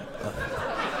like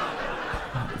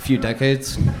a few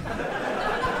decades.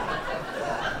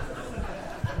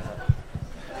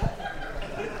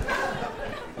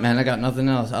 Man, I got nothing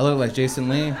else. I look like Jason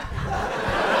Lee.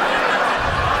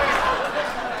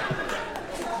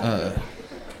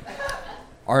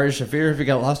 Ari Shaffir if he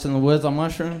got lost in the woods on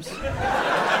mushrooms.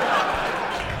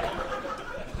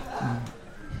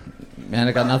 Man,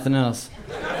 I got nothing else.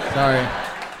 Sorry.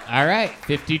 All right,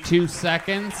 52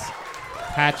 seconds.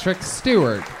 Patrick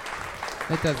Stewart.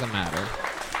 It doesn't matter.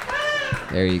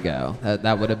 There you go.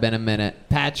 That would have been a minute.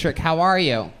 Patrick, how are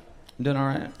you? I'm doing all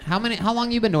right. How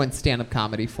long you been doing stand-up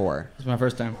comedy for? It's my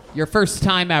first time. Your first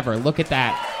time ever. Look at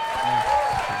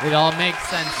that. It all makes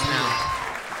sense now.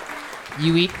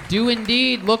 You do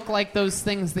indeed look like those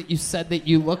things that you said that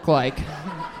you look like.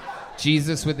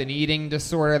 Jesus with an eating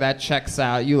disorder, that checks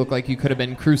out. You look like you could have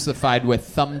been crucified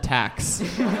with thumbtacks.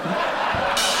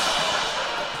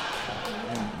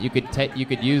 You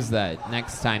could use that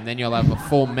next time. Then you'll have a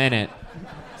full minute.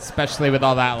 Especially with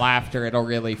all that laughter, it'll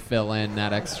really fill in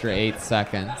that extra 8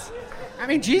 seconds. I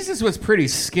mean, Jesus was pretty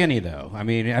skinny, though. I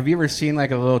mean, have you ever seen like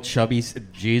a little chubby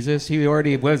Jesus? He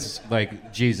already was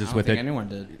like Jesus I don't with think it. anyone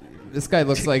did. This guy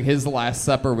looks like his Last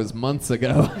Supper was months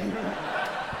ago.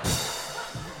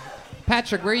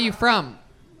 Patrick, where are you from?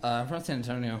 I'm from San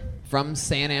Antonio. From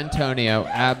San Antonio,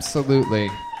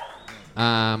 absolutely.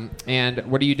 And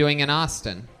what are you doing in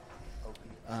Austin?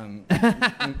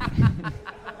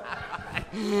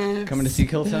 Coming to see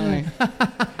Kill Tony.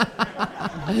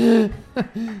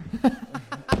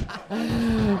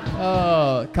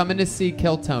 Oh, coming to see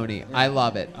Kill Tony. I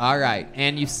love it. All right.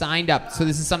 And you signed up. So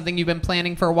this is something you've been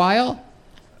planning for a while?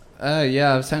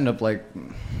 Yeah, I've signed up like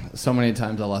so many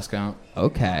times I lost count.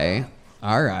 Okay.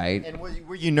 All right. And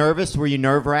were you nervous? Were you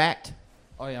nerve-wracked?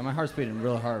 Oh yeah, my heart's beating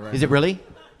really hard right Is it really?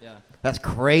 Yeah. That's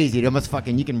crazy. It almost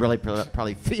fucking, you can really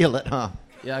probably feel it, huh?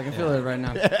 Yeah, I can feel it right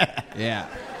now. Yeah.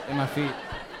 In my feet.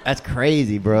 That's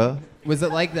crazy, bro. Was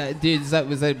it like that, dude?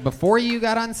 Was it before you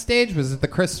got on stage? Was it the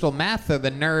crystal meth or the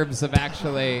nerves of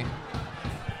actually?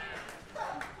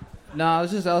 No, I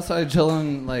was just outside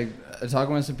chilling, like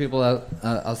talking with some people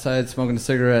outside, smoking a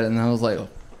cigarette, and I was like,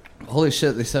 "Holy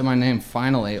shit! They said my name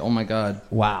finally! Oh my god!"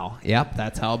 Wow. Yep.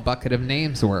 That's how a bucket of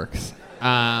names works.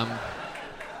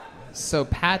 So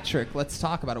Patrick, let's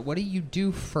talk about it. What do you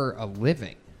do for a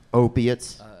living?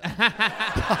 Opiates.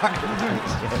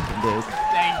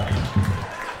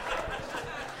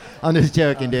 I'm just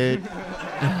joking, dude.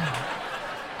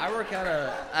 I work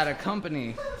at a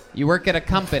company. You work at a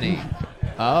company.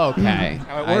 Oh, okay.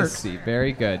 How it works. I see.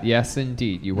 Very good. Yes,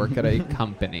 indeed. You work at a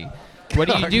company. What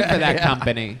do you do for that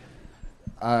company?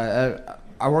 I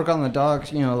work on the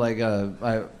docks. You know, like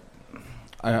I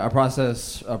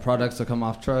process products that come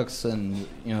off trucks, and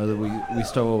you know that we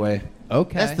stow away.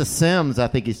 Okay. That's the Sims I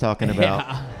think he's talking about.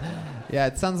 Yeah,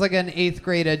 it sounds like an 8th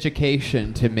grade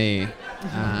education to me.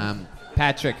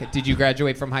 Patrick, did you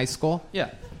graduate from high school?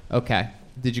 Yeah. Okay.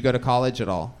 Did you go to college at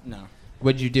all? No.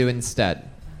 What'd you do instead?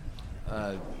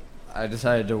 I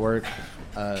decided to work.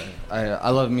 I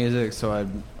love music, so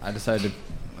I decided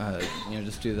to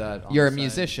just do that. You're a the side.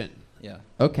 musician. Yeah.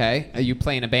 Okay. Are you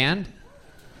playing a band?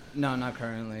 No, not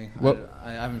currently. What?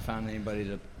 I haven't found anybody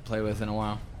to play with in a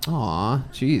while. Aw,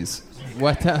 jeez.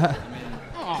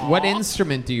 What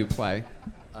instrument do you play?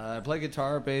 I play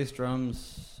guitar, bass,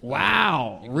 drums.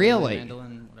 Wow, ukulele, really?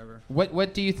 Mandolin, whatever.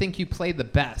 What do you think you play the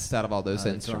best out of all those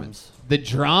instruments? Drums. The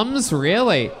drums,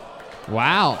 really?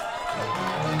 Wow.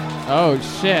 Oh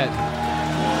shit.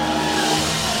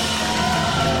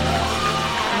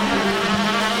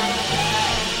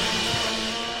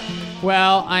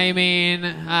 Well, I mean,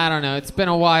 I don't know. It's been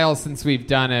a while since we've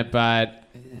done it, but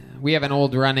we have an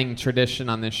old running tradition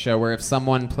on this show where if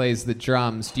someone plays the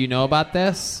drums, do you know about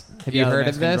this? Have you heard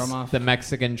of this? The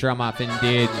Mexican drum off,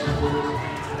 indeed.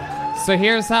 So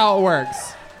here's how it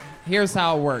works.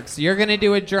 You're going to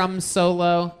do a drum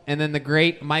solo, and then the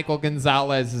great Michael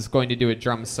Gonzalez is going to do a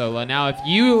drum solo. Now,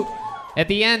 at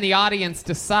the end, the audience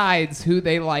decides who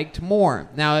they liked more.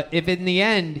 Now, if in the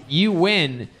end you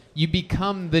win, you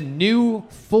become the new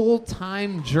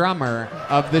full-time drummer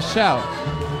of the show.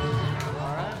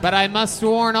 But I must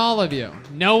warn all of you,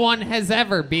 no one has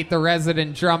ever beat the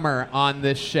resident drummer on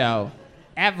this show.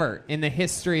 Ever in the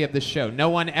history of the show. No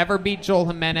one ever beat Joel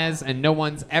Jimenez, and no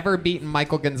one's ever beaten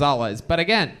Michael Gonzalez. But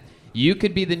again, you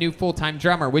could be the new full-time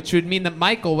drummer, which would mean that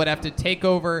Michael would have to take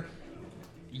over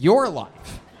your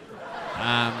life.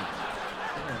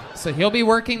 So he'll be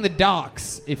working the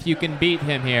docks if you can beat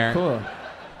him here. Cool.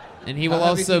 And he will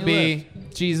also be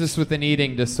Jesus with an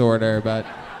eating disorder, but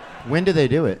When do they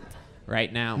do it?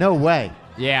 right now. No way.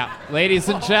 Yeah. Ladies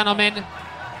and gentlemen,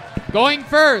 going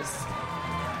first.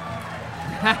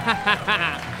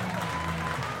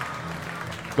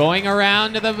 Going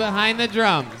around to the behind the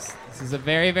drums. This is a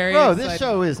very, very Bro, exciting. this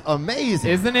show is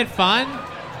amazing. Isn't it fun?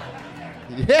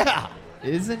 Yeah.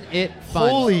 Isn't it fun?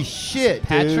 Holy shit,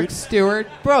 Patrick dude. Stewart.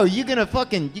 Bro,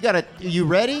 you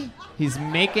ready? He's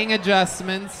making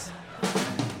adjustments.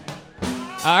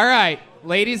 All right,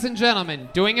 ladies and gentlemen,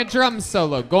 doing a drum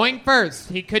solo. Going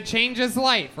first. He could change his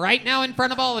life right now in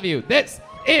front of all of you. This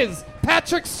is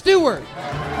Patrick Stewart.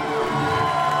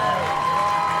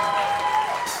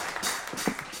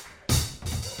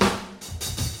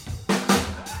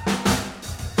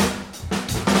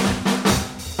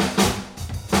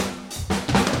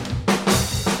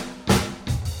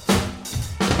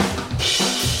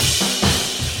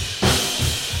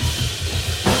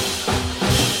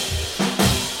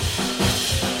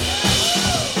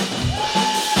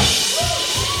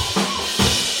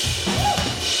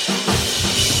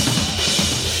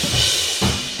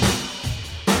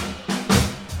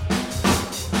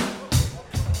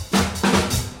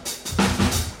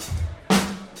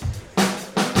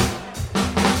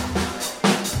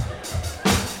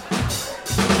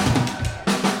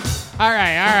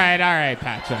 All right,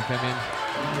 Patrick. I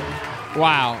mean,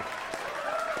 wow.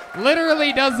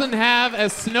 Literally doesn't have a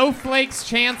snowflake's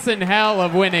chance in hell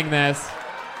of winning this.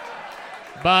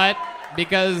 But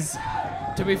because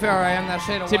To be fair, I am that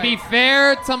shade of To white. be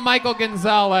fair to Michael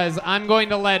Gonzalez, I'm going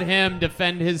to let him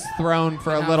defend his throne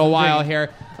for a little while here.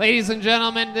 Ladies and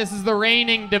gentlemen, this is the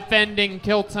reigning, defending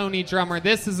Kill Tony drummer.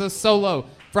 This is a solo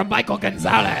from Michael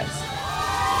Gonzalez.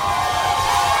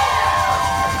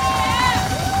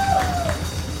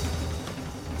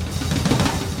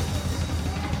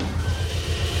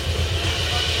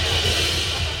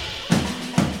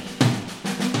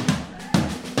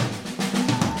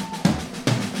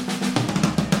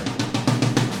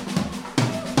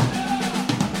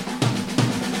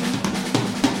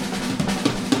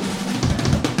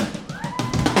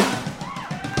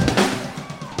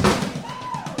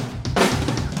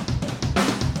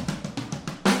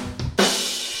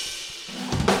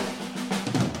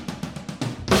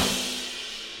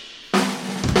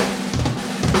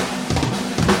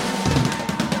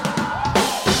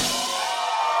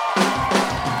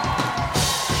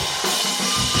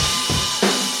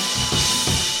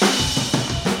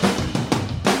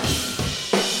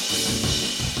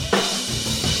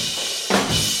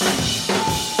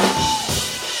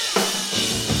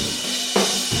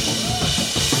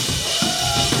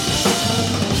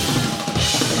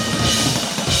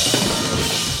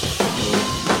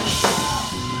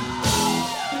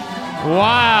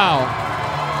 Wow.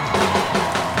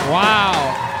 Wow.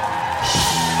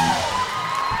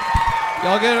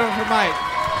 Y'all get it for Mike.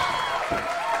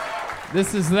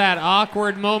 This is that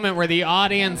awkward moment where the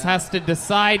audience has to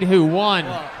decide who won.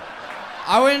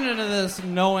 I went into this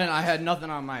knowing I had nothing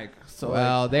on Mike. So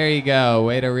Well, there you go.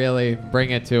 Way to really bring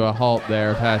it to a halt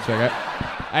there, Patrick.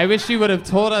 I wish you would have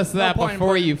told us that point in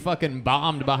before you fucking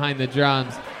bombed behind the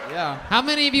drums. yeah. How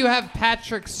many of you have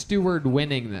Patrick Stewart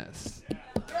winning this?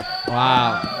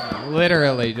 Wow.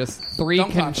 Literally, just three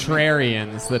Don't talk to me.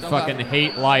 contrarians that Don't talk fucking to me.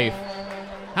 hate life.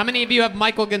 How many of you have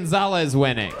Michael Gonzalez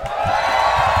winning?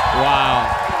 Wow.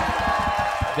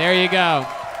 There you go.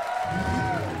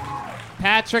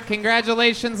 Patrick,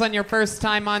 congratulations on your first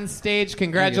time on stage.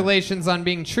 Congratulations on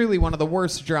being truly one of the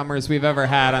worst drummers we've ever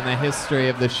had on the history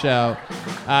of the show.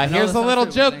 Here's that a little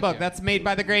sounds true. joke Thank book you. that's made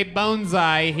by the great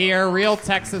Bonsai here, real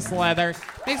Texas leather.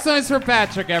 Make some noise for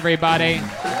Patrick, everybody.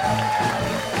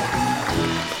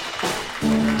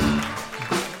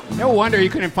 No wonder you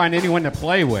couldn't find anyone to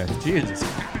play with. Jesus.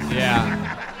 Yeah.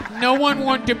 No one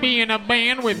want to be in a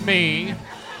band with me.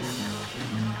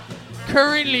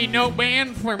 Currently, no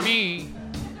band for me.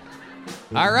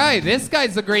 All right, this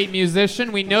guy's a great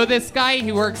musician. We know this guy.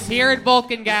 He works here at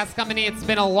Vulcan Gas Company. It's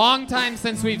been a long time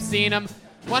since we've seen him.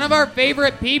 One of our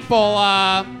favorite people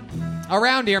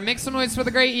around here. Make some noise for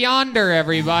the great Yonder,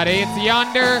 everybody. It's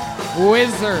Yonder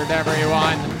Wizard,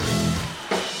 everyone.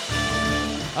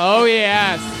 Oh,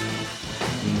 yes.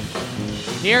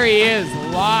 Here he is,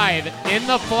 live in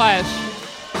the flesh.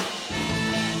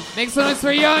 Make some noise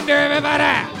for Yonder,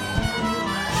 everybody.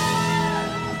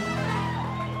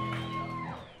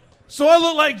 So I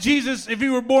look like Jesus if he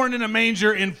were born in a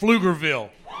manger in Pflugerville.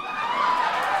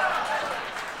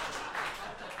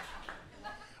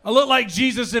 I look like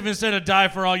Jesus if instead of die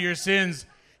for all your sins,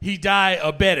 he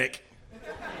diabetic.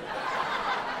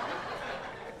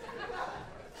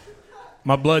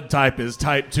 My blood type is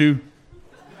type 2.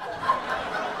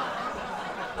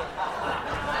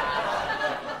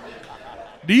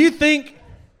 Do you think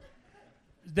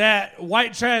that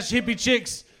white trash hippie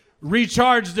chicks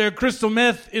recharge their crystal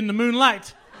meth in the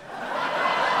moonlight?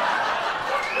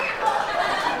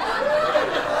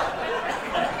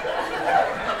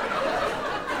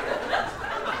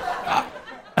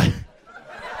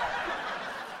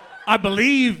 I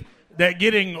believe that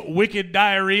getting wicked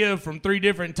diarrhea from 3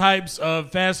 different types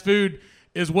of fast food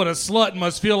is what a slut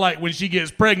must feel like when she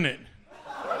gets pregnant.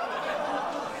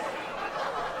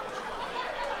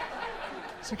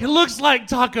 It's like, it looks like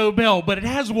Taco Bell, but it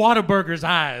has Whataburger's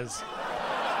eyes.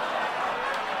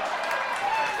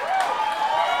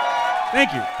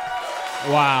 Thank you.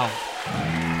 Wow.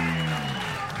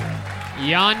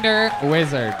 Yonder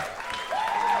Wizard.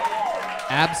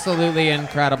 Absolutely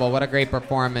incredible. What a great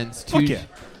performance. Fuck yeah.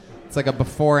 It's like a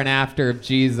before and after of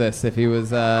Jesus if he was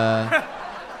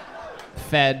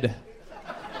fed.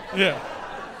 Yeah.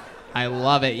 I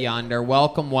love it, Yonder.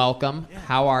 Welcome, welcome.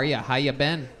 How are you? How you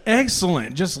been?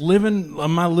 Excellent. Just living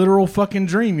my literal fucking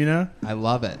dream, you know? I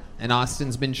love it. And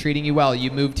Austin's been treating you well.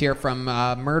 You moved here from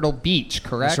Myrtle Beach,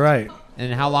 correct? That's right.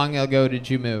 And how long ago did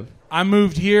you move? I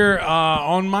moved here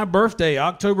on my birthday,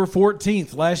 October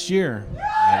 14th last year.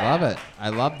 I love it. I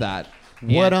love that.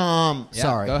 What, Yeah,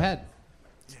 sorry. Go ahead.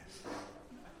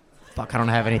 Fuck, I don't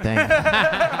have anything.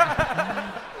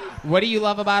 What do you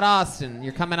love about Austin?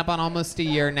 You're coming up on almost a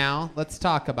year now. Let's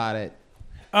talk about it.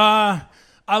 I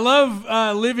I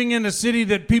love living in a city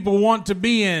that people want to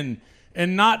be in,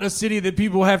 and not a city that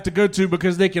people have to go to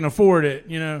because they can afford it.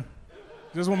 You know,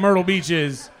 that's what Myrtle Beach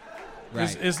is.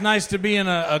 Right. It's nice to be in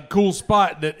a cool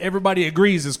spot that everybody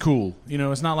agrees is cool. You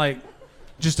know, it's not like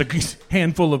just a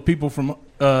handful of people from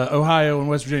Ohio and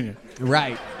West Virginia.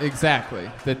 Right, exactly.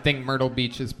 That think Myrtle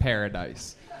Beach is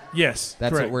paradise. Yes,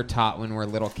 That's correct. what we're taught when we're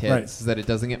little kids, Right. is that it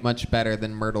doesn't get much better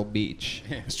than Myrtle Beach.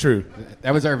 It's true.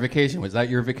 That was our vacation. Was that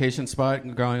your vacation spot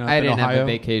growing up I in didn't Ohio? have a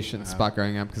vacation spot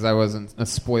growing up because I wasn't a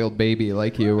spoiled baby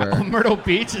like you were. Oh, Myrtle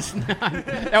Beach is not.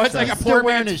 That was like a He's poor still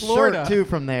wearing man's his Florida. shirt too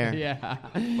from there. Yeah.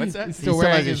 What's that? He's He still still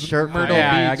wearing has his shirt from Myrtle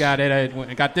Yeah, I Beach. got it.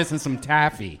 I got this and some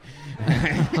taffy.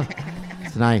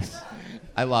 It's nice.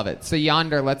 I love it. So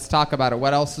Yonder, let's talk about it.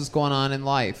 What else is going on in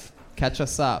life? Catch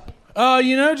us up.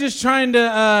 You know, just trying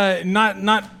to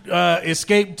not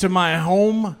escape to my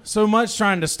home so much,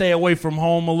 trying to stay away from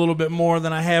home a little bit more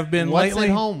than I have been What's lately.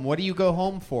 at home? What do you go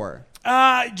home for?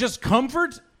 Just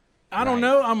comfort. I don't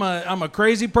know. I'm a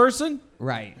crazy person.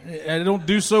 Right. I don't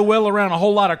do so well around a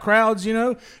whole lot of crowds, you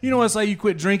know. You know, it's like you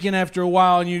quit drinking after a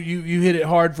while and you hit it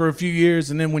hard for a few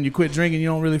years, and then when you quit drinking, you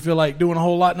don't really feel like doing a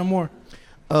whole lot no more.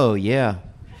 Oh yeah.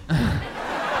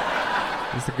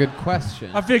 That's a good question.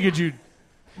 I figured you'd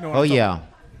know what Oh I'm talking yeah.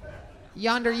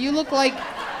 Yonder, you look like...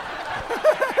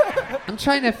 I'm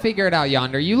trying to figure it out,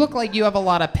 Yonder. You look like you have a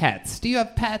lot of pets. Do you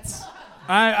have pets?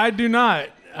 I do not.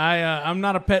 I'm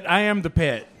not a pet. I am the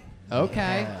pet.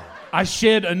 Okay. I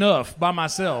shed enough by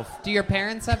myself. Do your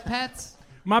parents have pets?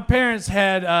 My parents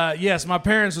had, yes, my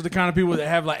parents were the kind of people that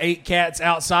have like 8 cats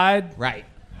outside. Right.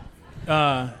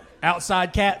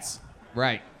 Outside cats.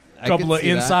 Right. A couple of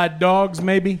inside dogs,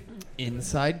 maybe.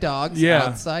 Inside dogs, Yeah.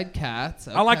 outside cats.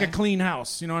 I like a Okay. clean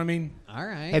house. You know what I mean? All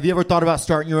right. Have you ever thought about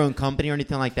starting your own company or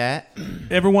anything like that?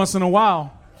 Every once in a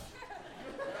while.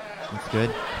 That's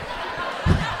good.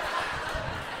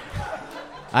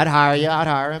 I'd hire you. I'd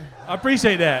hire him. I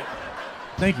appreciate that.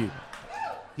 Thank you.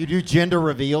 You do gender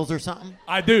reveals or something?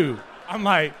 I do. I'm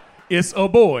like, it's a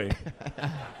boy.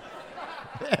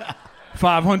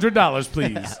 $500,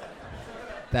 please.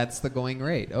 That's the going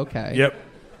rate. Okay. Yep.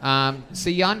 So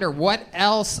Yonder, what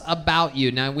else about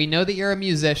you? Now we know that you're a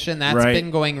musician. That's Right.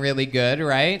 been going really good,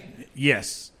 right?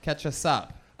 Yes. Catch us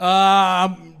up.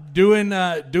 I'm doing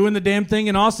the damn thing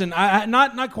in Austin. I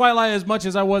not quite like as much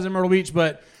as I was in Myrtle Beach,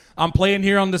 but I'm playing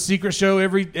here on the Secret Show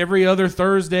every other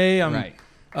Thursday. I'm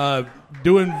Right.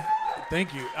 doing.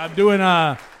 Thank you. I'm doing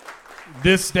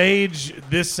this stage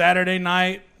this Saturday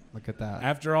night. Look at that.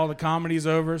 After all the comedy's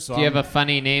over. So Do you have a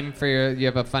funny name for your? You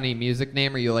have a funny music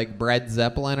name? Are you like Bread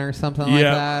Zeppelin or something like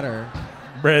that? Or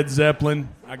Bread Zeppelin.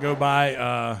 I go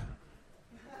by.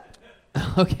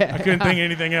 okay. I couldn't think of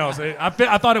anything else. I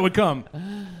thought it would come.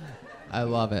 I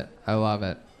love it. I love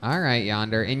it. All right,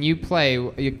 Yonder, and you play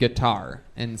guitar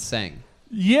and sing.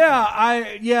 Yeah,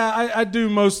 I do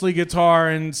mostly guitar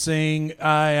and sing.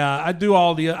 I do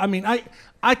all the. I mean,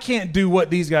 I can't do what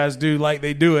these guys do like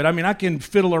they do it. I mean, I can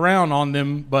fiddle around on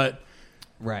them, but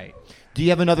Right. Do you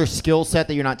have another skill set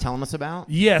that you're not telling us about?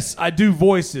 yes, I do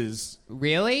voices.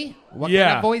 Really? What kind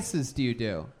Yeah. of voices do you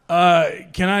do?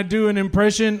 Can I do an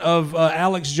impression of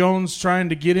Alex Jones trying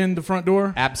to get in the front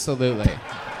door? Absolutely.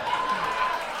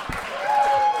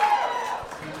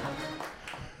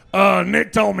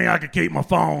 Nick told me I could keep my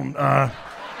phone.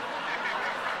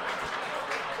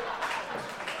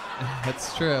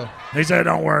 That's true. He said,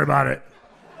 "Don't worry about it.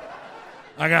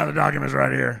 I got the documents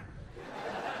right here."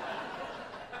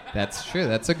 That's true.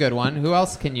 That's a good one. Who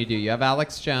else can you do? You have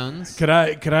Alex Jones. Could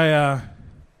I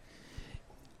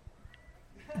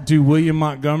do William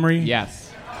Montgomery?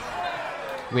 Yes.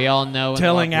 We all know. and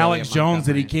Telling love Alex William Jones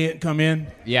that he Montgomery. can't come in.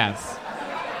 Yes.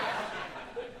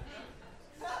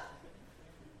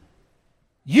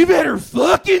 You better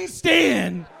fucking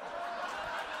stand.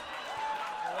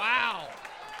 Wow.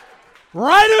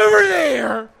 Right over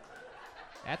there.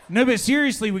 No, but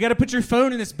seriously, we got to put your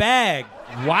phone in this bag.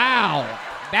 Wow.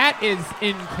 That is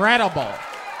incredible.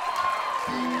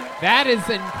 That is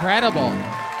incredible.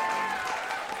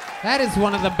 That is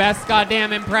one of the best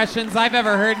goddamn impressions I've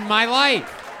ever heard in my life.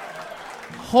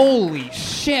 Holy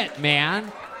shit, man.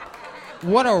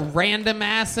 What a random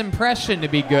ass impression to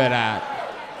be good at.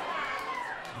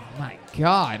 My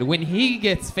God. When he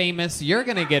gets famous, you're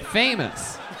going to get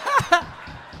famous.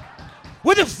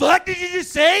 What the fuck did you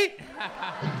just say?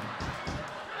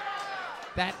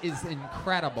 That is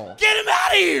incredible. Get him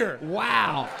out of here.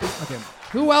 Wow. Okay.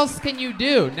 Who else can you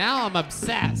do? Now I'm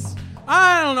obsessed.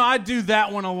 I don't know. I do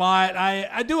that one a lot.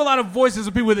 I do a lot of voices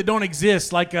of people that don't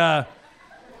exist. Like, I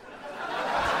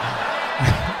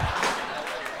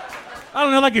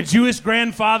don't know, like a Jewish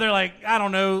grandfather. Like, I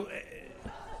don't know.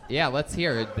 Yeah, let's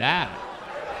hear that.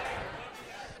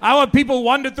 Our people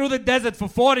wandered through the desert for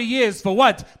 40 years. For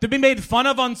what? To be made fun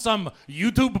of on some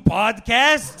YouTube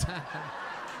podcast?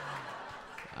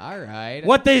 All right.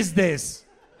 What is this?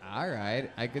 All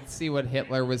right. I could see what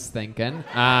Hitler was thinking.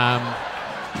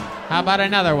 How about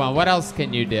another one? What else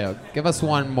can you do? Give us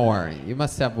one more. You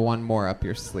must have one more up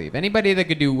your sleeve. Anybody that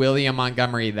could do William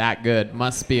Montgomery that good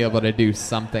must be able to do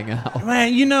something else.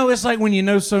 Man, you know, it's like when you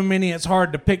know so many, it's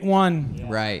hard to pick one.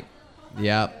 Right.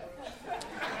 Yep.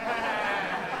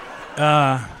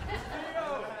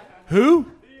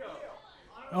 Who?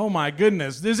 Oh my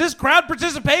goodness. Is this crowd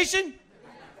participation?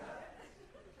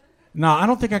 No, I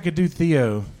don't think I could do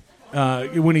Theo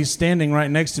when he's standing right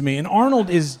next to me. And Arnold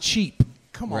is cheap.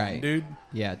 Come on, dude.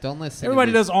 Yeah, don't listen.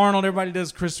 Everybody does Arnold. Everybody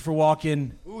does Christopher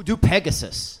Walken. Ooh, do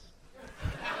Pegasus.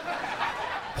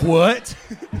 What?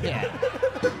 Yeah.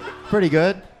 Pretty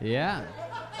good. Yeah.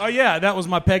 Oh, yeah, that was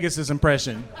my Pegasus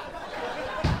impression.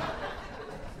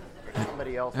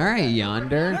 All right,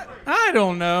 Yonder. I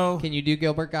don't know. Can you do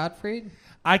Gilbert Gottfried?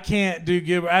 I can't do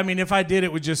Gilbert. I mean, if I did,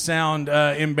 it would just sound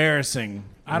embarrassing.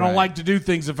 I don't like to do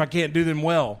things if I can't do them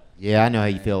well. Yeah, I know how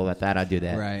you feel about that. I do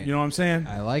that. Right. You know what I'm saying?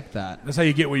 I like that. That's how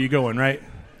you get where you're going, right?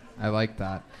 I like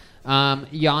that.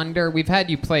 Yonder, we've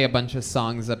had you play a bunch of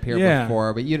songs up here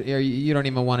before, but you don't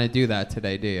even want to do that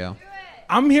today, do you?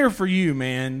 I'm here for you,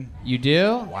 man. You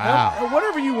do? Wow.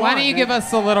 Whatever you want. Why don't you man. give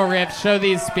us a little riff, show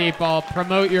these people,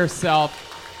 promote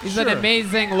yourself. He's an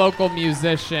amazing local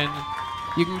musician.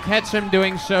 You can catch him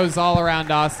doing shows all around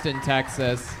Austin,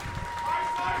 Texas.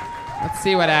 Let's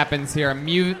see what happens here. A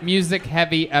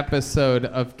music-heavy episode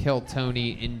of Kill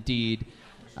Tony, indeed.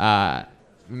 By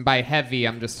heavy,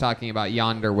 I'm just talking about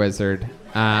Yonder Wizard.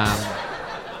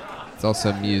 It's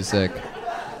also music.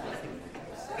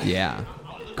 Yeah.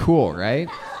 Cool, right?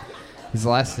 His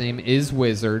last name is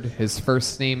Wizard. His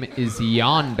first name is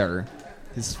Yonder.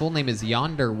 His full name is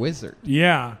Yonder Wizard.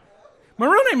 Yeah. My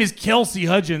real name is Kelsey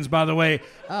Hudgens, by the way.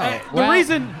 The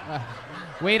reason...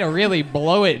 way to really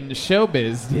blow it in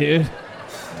showbiz, dude.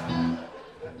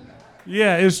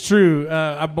 Yeah, it's true.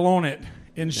 I've blown it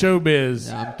in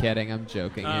showbiz. No, I'm kidding. I'm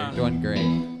joking. You're doing great.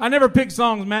 I never pick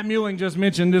songs. Matt Muelling just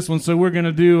mentioned this one, so we're going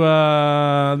to do...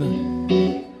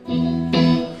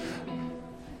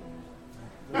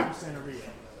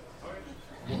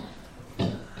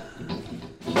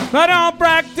 I don't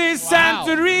practice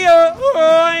Santeria. Oh,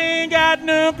 I ain't got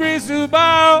no crystal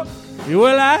ball.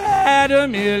 Well, I had $1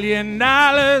 million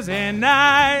and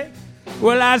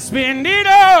well, I'd spend it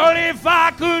all if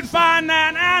I could find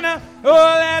that Anna. Oh,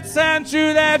 that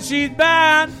Sancho that she's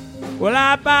bound. Well,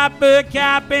 I'd pop a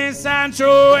cap in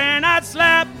Sancho and I'd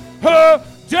slap her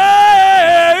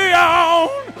down.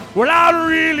 Well, I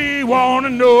really want to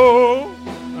know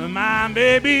my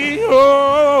baby,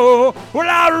 oh, well,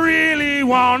 I really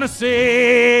want to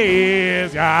say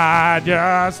is I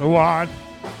just want,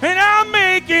 and I'll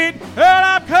make it, and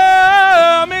I'm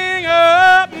coming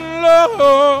up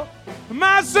low,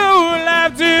 my soul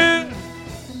have to.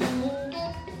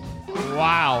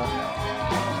 Wow.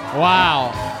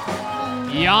 Wow.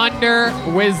 Yonder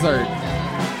Wizard.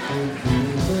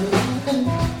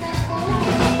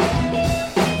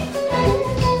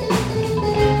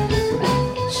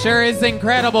 Sure is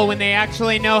incredible when they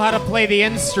actually know how to play the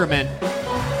instrument.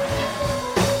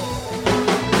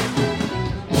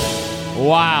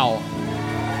 Wow.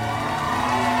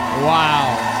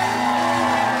 Wow.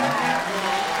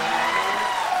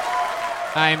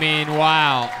 I mean,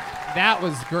 wow. That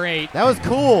was great. That was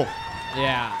cool.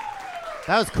 Yeah.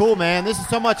 That was cool, man. This is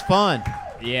so much fun.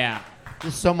 Yeah.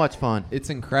 This is so much fun. It's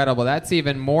incredible. That's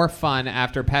even more fun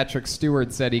after Patrick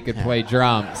Stewart said he could play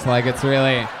drums. Like, it's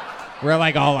really... We're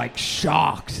like all like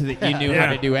shocked that you knew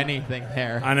how to do anything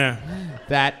there. I know.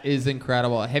 That is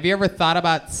incredible. Have you ever thought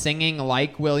about singing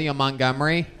like William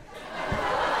Montgomery?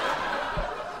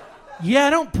 Yeah, I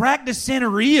don't practice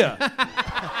Santeria.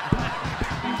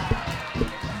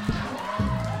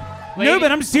 No,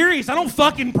 but I'm serious. I don't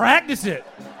fucking practice it.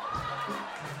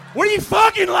 What are you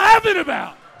fucking laughing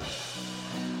about?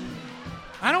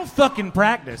 I don't fucking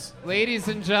practice. Ladies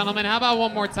and gentlemen, how about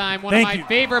one more time? One Thank of my you.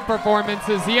 favorite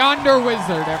performances, Yonder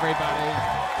Wizard, everybody.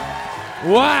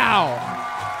 Wow.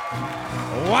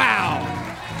 Wow.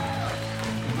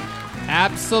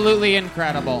 Absolutely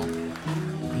incredible.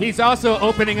 He's also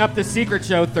opening up the Secret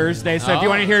Show Thursday, so if you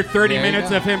want to hear 30 there you minutes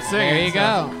go. of him singing. There you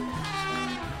go.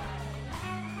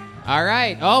 All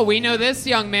right. Oh, we know this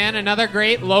young man, another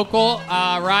great local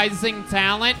rising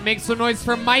talent. Make some noise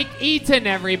for Mike Eaton,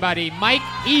 everybody. Mike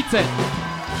Eaton.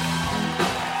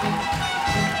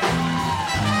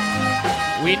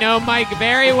 We know Mike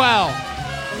very well.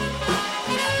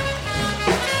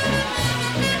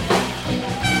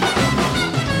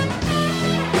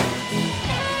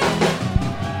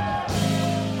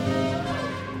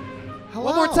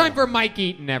 more time for Mike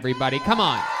Eaton, everybody. Come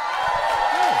on.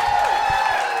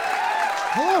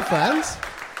 Hello, friends.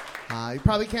 You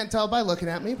probably can't tell by looking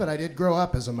at me, but I did grow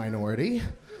up as a minority.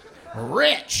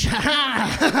 Rich!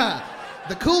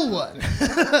 The cool one.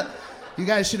 You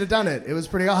guys should have done it. It was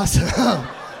pretty awesome.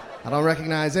 I don't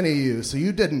recognize any of you, so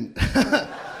you didn't.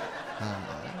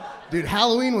 Dude,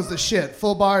 Halloween was the shit.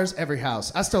 Full bars, every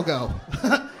house. I still go.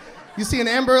 You see an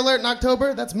Amber Alert in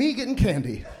October? That's me getting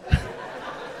candy.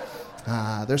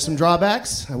 There's some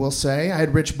drawbacks, I will say. I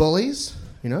had rich bullies.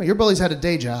 You know, your bullies had a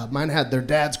day job. Mine had their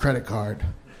dad's credit card.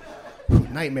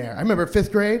 Nightmare. I remember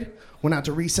 5th grade, went out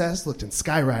to recess, looked in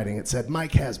skywriting. It said,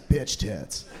 Mike has bitch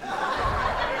tits.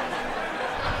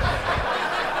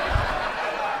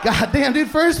 God damn, dude,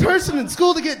 first person in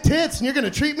school to get tits, and you're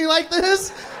gonna treat me like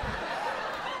this?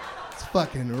 It's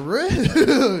fucking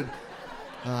rude.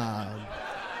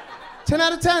 10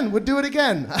 out of 10, would do it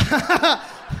again.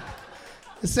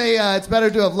 They say it's better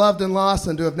to have loved and lost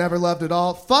than to have never loved at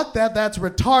all. Fuck that, that's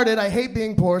retarded. I hate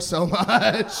being poor so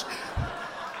much.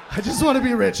 I just want to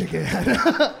be rich again.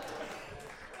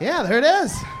 Yeah, there it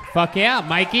is. Fuck yeah,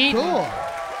 Mikey. Cool.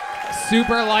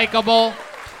 Super likable.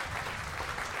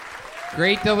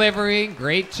 Great delivery,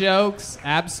 great jokes.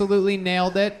 Absolutely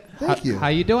nailed it. Thank you. How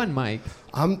you doing, Mike?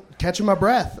 I'm catching my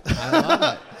breath. I love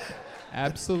it.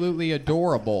 Absolutely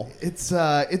adorable. It's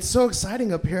so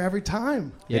exciting up here every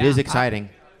time. It is exciting.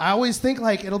 I always think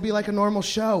like it'll be like a normal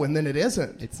show, and then it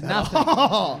isn't. It's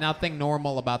nothing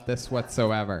normal about this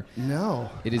whatsoever.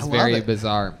 No. It is I love very it.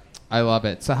 bizarre. I love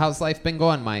it. So how's life been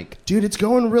going, Mike? Dude, it's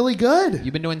going really good.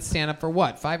 You've been doing stand-up for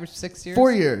what, 5 or 6 years?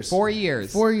 4 years. 4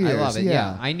 years. 4 years, I love it,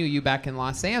 yeah. I knew you back in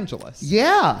Los Angeles.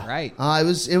 Yeah. Right.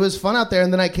 It was fun out there,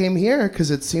 and then I came here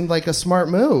because it seemed like a smart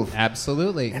move.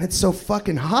 Absolutely. And it's so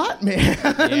fucking hot, man.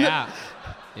 Yeah.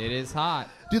 It is hot.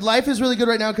 Dude, life is really good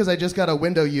right now because I just got a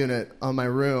window unit on my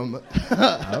room.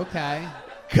 Okay.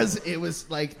 Because it was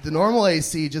like the normal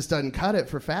AC just doesn't cut it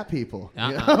for fat people.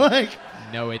 You know?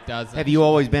 No, it doesn't. Have you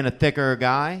always been a thicker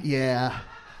guy? Yeah.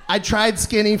 I tried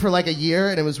skinny for like a year,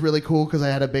 and it was really cool because I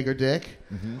had a bigger dick.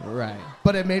 Mm-hmm. Right.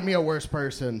 But it made me a worse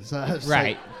person. So I was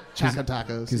right. Like, Choco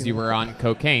tacos. Because you were on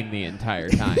cocaine the entire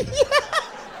time.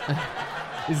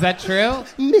 Is that true?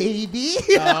 Maybe.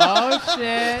 Oh,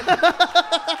 shit.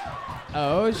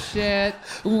 Oh, shit.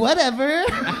 Whatever.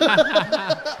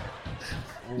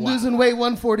 Losing weight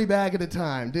 140 bag at a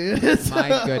time, dude.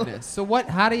 My goodness. So what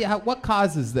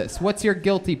causes this? What's your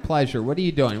guilty pleasure? What are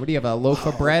you doing? What do you have, a loaf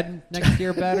of bread next to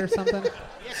your bed or something?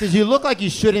 Because you look like you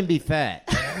shouldn't be fat.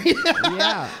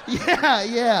 Yeah.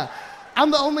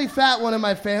 I'm the only fat one in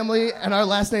my family, and our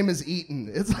last name is Eaton.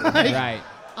 It's like right.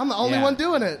 I'm the only one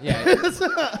doing it.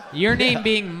 Yeah. Your name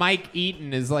being Mike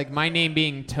Eaton is like my name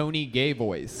being Tony Gay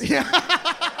Voice. Yeah.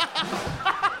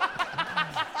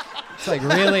 It's like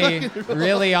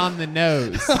really on the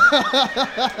nose.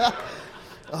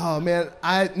 Oh man,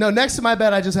 next to my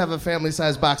bed I just have a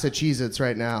family-sized box of Cheez-Its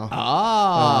right now.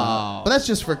 Oh. But that's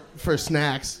just for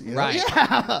snacks. You know? Right.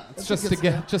 Yeah. It's just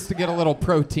to get a little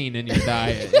protein in your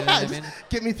diet. You know what I mean?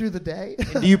 Get me through the day.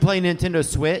 Do you play Nintendo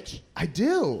Switch? I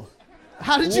do.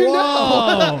 How did you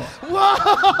know?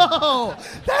 Whoa!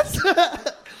 That's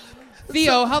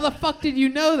Theo, how the fuck did you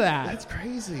know that? That's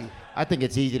crazy. I think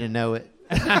it's easy to know it.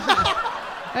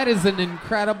 That is an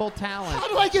incredible talent. How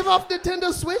do I give off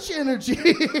Nintendo Switch energy?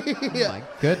 Oh my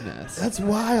goodness. That's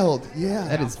wild. Yeah.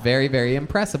 That is very, very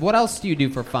impressive. What else do you do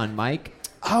for fun, Mike?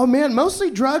 Oh man,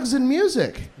 mostly drugs and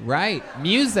music. Right.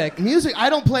 Music. I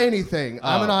don't play anything.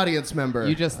 I'm an audience member.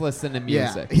 You just listen to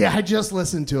music. Yeah, I just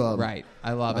listen to them. Right.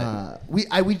 I love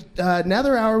it.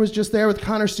 Nether Hour was just there with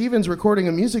Connor Stevens recording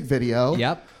a music video.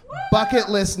 Yep. Bucket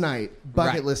list night.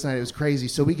 It was crazy.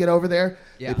 So we get over there.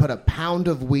 Yeah. They put a pound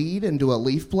of weed into a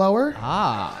leaf blower.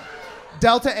 Ah.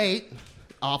 Delta 8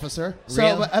 officer.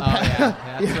 Real?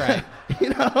 That's right.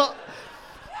 You know,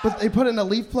 but they put it in a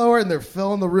leaf blower and they're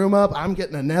filling the room up. I'm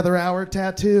getting a Nether Hour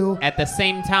tattoo. At the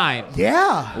same time?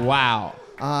 Yeah. Wow.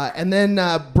 And then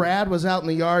Brad was out in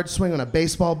the yard swinging a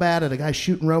baseball bat at a guy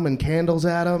shooting Roman candles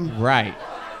at him. Right.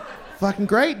 Fucking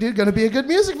great, dude. Gonna be a good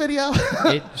music video.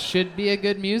 It should be a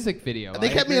good music video. They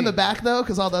kept me in the back, though,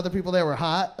 because all the other people there were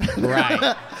hot.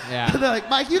 Right. Yeah. They're like,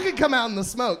 Mike, you can come out in the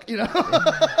smoke, you know?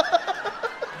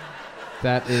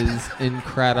 That is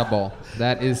incredible.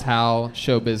 That is how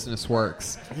show business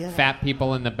works. Yeah. Fat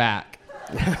people in the back.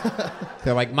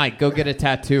 They're like, Mike, go get a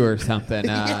tattoo or something.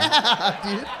 Yeah,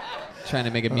 dude. Trying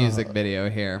to make a music video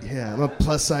here. Yeah, I'm a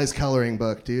plus-size coloring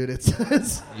book, dude.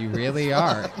 It's You really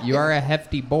are. You are a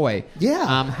hefty boy.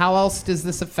 Yeah. How else does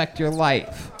this affect your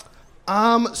life?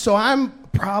 So I'm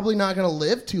probably not gonna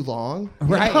live too long.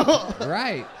 Right. know?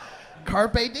 Right.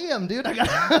 Carpe diem, dude.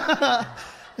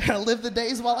 Live the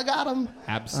days while I got them.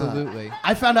 Absolutely.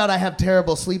 I found out I have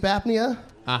terrible sleep apnea.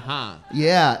 Uh-huh.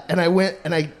 Yeah, and I went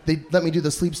and they let me do the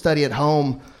sleep study at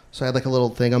home. So I had like a little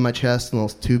thing on my chest and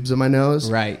little tubes in my nose.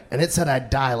 Right. And it said I'd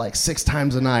die like 6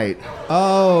 times a night.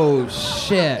 Oh,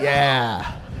 shit.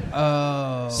 Yeah.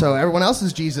 Oh. So everyone else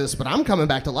is Jesus, but I'm coming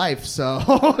back to life. So,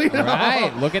 you know.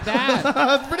 Right. Look at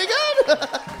that. Pretty good.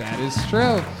 That is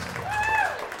true.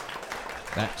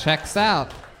 That checks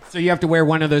out. So you have to wear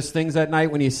one of those things at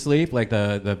night when you sleep, like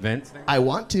the vent thing? I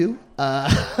want to.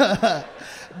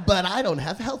 But I don't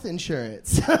have health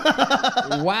insurance.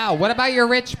 Wow. What about your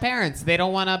rich parents? They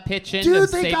don't want to pitch in to Dude,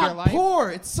 save they your got life? poor.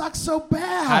 It sucks so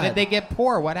bad. How did they get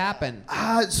poor? What happened?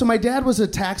 So my dad was a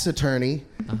tax attorney,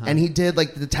 and he did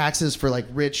like the taxes for like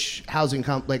rich housing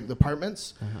like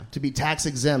apartments to be tax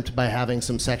exempt by having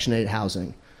some Section 8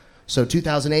 housing. So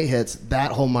 2008 hits,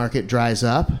 that whole market dries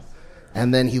up.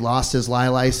 And then he lost his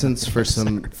license for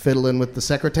some fiddling with the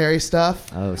secretary stuff.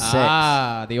 Oh, sick.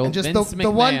 Ah, the old And just Vince the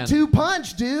McMahon. 1-2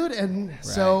 punch, dude. And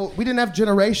so we didn't have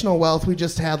generational wealth. We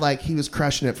just had like, he was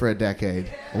crushing it for a decade.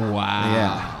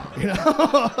 Wow. Yeah. You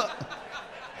know?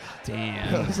 Damn.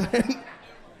 You know what I'm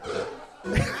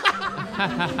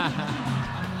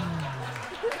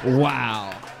saying?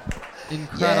 Wow.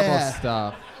 Incredible Yeah.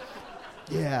 stuff.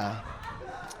 Yeah.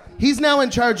 He's now in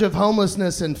charge of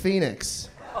homelessness in Phoenix.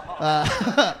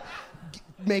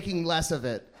 Making less of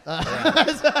it.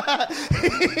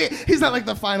 He's not like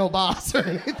the final boss or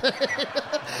anything.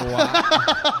 Wow.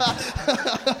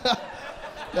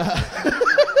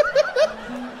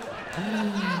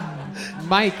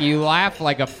 Mike, you laugh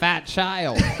like a fat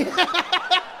child.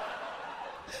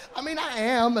 I mean, I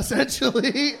am,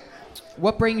 essentially.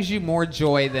 What brings you more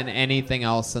joy than anything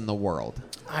else in the world?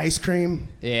 Ice cream.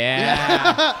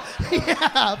 Yeah.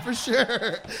 Yeah, for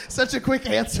sure. Such a quick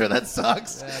answer. That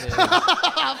sucks.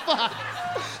 Fuck.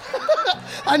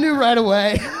 I knew right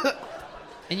away.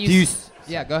 And Do you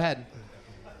yeah, go ahead.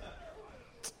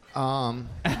 I'm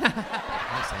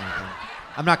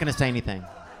not going to say anything.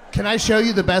 Can I show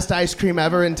you the best ice cream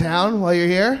ever in town while you're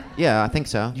here? Yeah, I think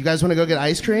so. You guys want to go get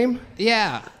ice cream?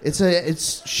 Yeah.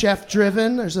 It's chef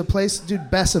driven. There's a place, dude,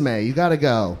 Besame. You got to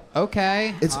go.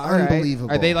 Okay. It's All right.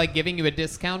 unbelievable. Are they like giving you a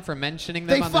discount for mentioning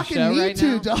them They on the fucking show need right to,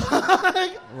 now? dog.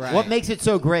 Right. What makes it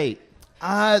so great?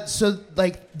 So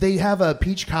like they have a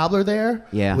peach cobbler there,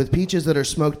 Yeah. with peaches that are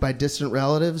smoked by distant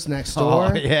relatives next door.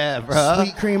 Oh, yeah, bro.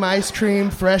 Sweet cream ice cream,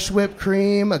 fresh whipped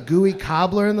cream, a gooey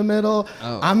cobbler in the middle.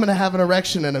 Oh. I'm gonna have an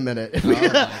erection in a minute. Oh my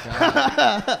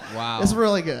God. Wow. It's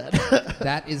really good.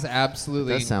 That is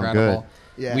absolutely That sound incredible.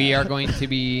 good. Yeah. We are going to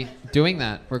be doing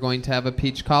that. We're going to have a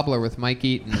peach cobbler with Mike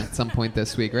Eaton at some point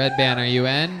this week. Red Band, are you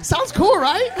in? Sounds cool,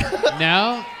 right?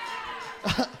 No?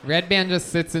 Red Band just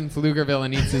sits in Pflugerville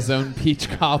and eats his own peach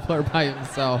cobbler by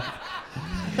himself.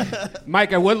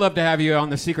 Mike, I would love to have you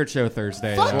on the Secret Show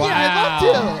Thursday. Fuck though. yeah, I'd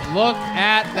love to. Look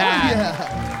at that.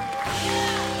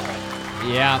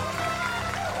 Yeah.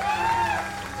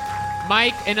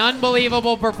 Mike, an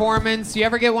unbelievable performance. You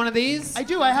ever get one of these? I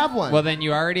do. I have one. Well, then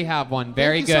you already have one.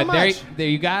 Very Thank you so good. There, much. there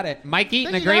you got it. Mike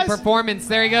Eaton, Thank a you, great guys. performance.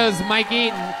 There he goes, Mike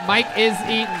Eaton. Mike is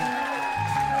Eaton.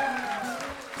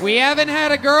 We haven't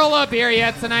had a girl up here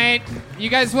yet tonight. You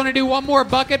guys want to do one more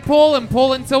bucket pull and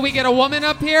pull until we get a woman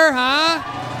up here, huh?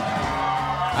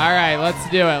 All right, let's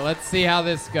do it. Let's see how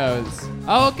this goes.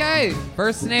 Okay,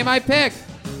 first name I pick.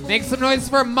 Make some noise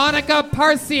for Monica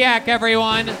Parsiak,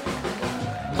 everyone.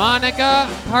 Monica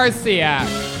Parsiak.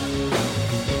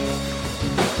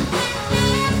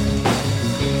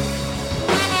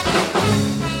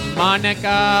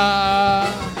 Monica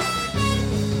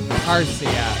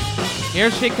Parsiak. Here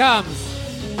she comes.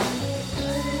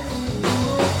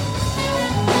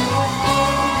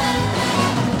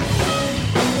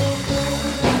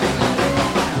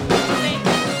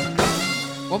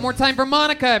 One more time for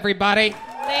Monica, everybody. Ladies,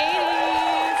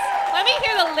 let me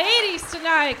hear the ladies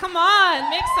tonight. Come on,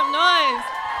 make some noise.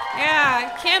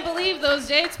 Yeah, I can't believe those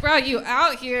dates brought you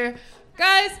out here.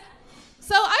 Guys,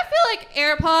 so I feel like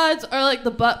AirPods are like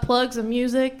the butt plugs of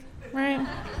music, right?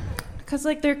 Because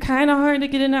like they're kind of hard to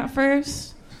get in at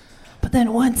first. But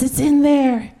then once it's in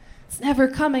there, it's never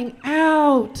coming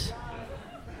out.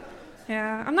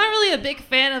 Yeah, I'm not really a big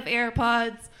fan of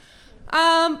AirPods.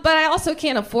 But I also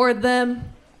can't afford them.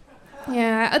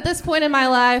 Yeah, at this point in my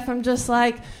life, I'm just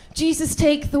like, Jesus,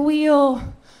 take the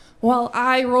wheel while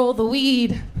I roll the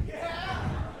weed.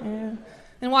 Yeah.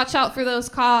 And watch out for those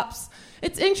cops.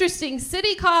 It's interesting.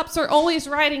 City cops are always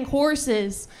riding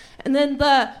horses, and then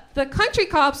the country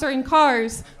cops are in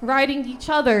cars riding each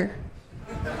other.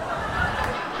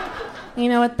 You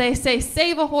know what they say,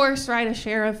 save a horse, ride a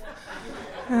sheriff.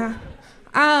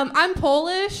 I'm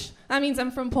Polish, That means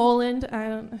I'm from Poland.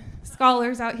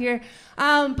 Scholars out here.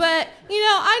 But,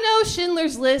 I know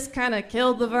Schindler's List kind of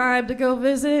killed the vibe to go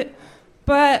visit.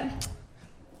 But,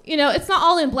 it's not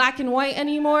all in black and white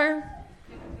anymore.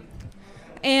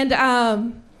 And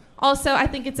also, I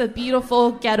think it's a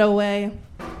beautiful getaway.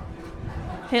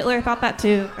 Hitler thought that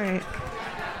too. All right.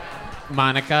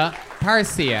 Monica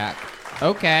Parsiak.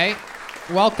 Okay.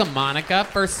 Welcome, Monica.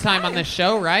 First time on the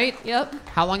show, right? Yep.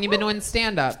 How long you been doing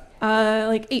stand-up?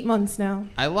 Like 8 months now.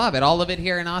 I love it. All of it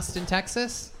here in Austin,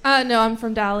 Texas? No, I'm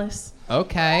from Dallas.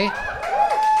 Okay.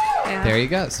 Yeah. There you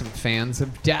go. Some fans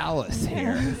of Dallas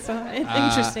here. So it's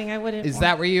interesting. I wouldn't. Is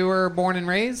that where you were born and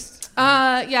raised?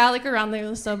 Yeah, like around there,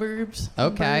 the suburbs.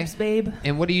 Okay. Burbs, babe.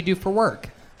 And what do you do for work?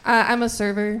 I'm a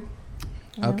server.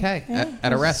 Okay. Yeah.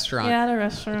 At a restaurant? Yeah, at a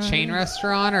restaurant. A chain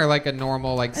restaurant or like a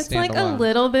normal It's standalone? like a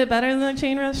little bit better than a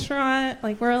chain restaurant.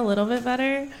 Like we're a little bit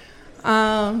better.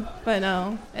 But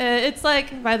no. It's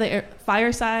like by the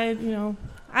fireside,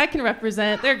 I can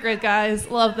represent. They're great guys.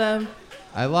 Love them.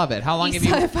 I love it. How long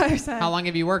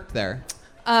have you worked there?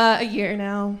 A year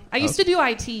now. I used to do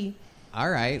IT. All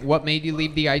right. What made you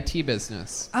leave the IT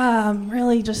business?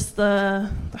 Really just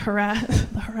the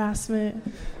harassment.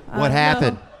 What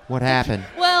happened? No. What happened?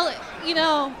 Well,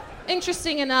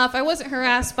 interesting enough, I wasn't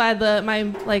harassed by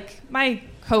my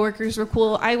coworkers were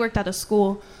cool. I worked at a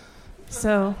school,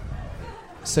 so.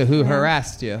 So who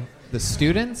harassed you? The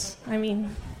students? I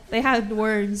mean, they had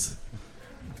words.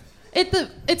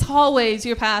 It's hallways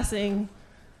you're passing.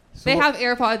 They have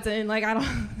AirPods in. I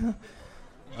don't.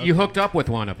 You hooked up with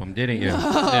one of them, didn't you?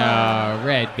 No,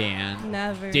 Red Band.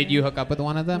 Never. Did you hook up with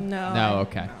one of them? No. No.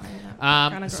 Okay.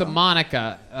 So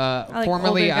Monica, like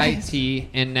formerly older guys. IT,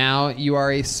 and now you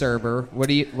are a server.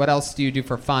 What else do you do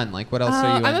for fun? Like, what else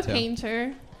are you I'm into? a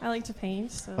painter. I like to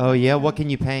paint. So. Oh yeah, what can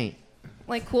you paint?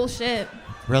 Like cool shit.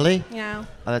 Really? Yeah.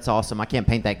 Oh, that's awesome. I can't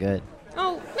paint that good.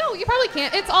 Oh no, you probably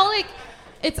can't. It's all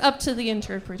it's up to the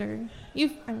interpreter.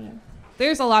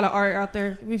 There's a lot of art out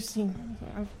there. We've seen.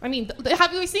 Have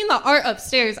you seen the art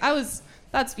upstairs?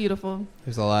 That's beautiful.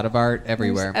 There's a lot of art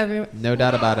everywhere. No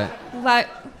doubt about it. Like,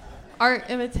 art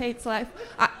imitates life.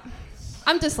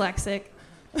 I'm dyslexic.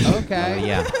 Okay. Oh,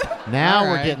 yeah. Now All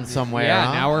we're right. getting somewhere. Yeah.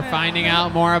 Huh? Now we're finding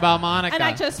out more about Monica. And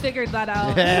I just figured that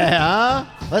out. Yeah.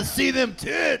 Huh? Let's see them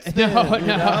tits.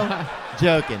 No.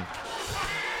 Joking.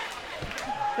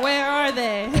 Where are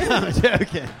they? I'm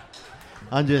joking.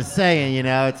 I'm just saying,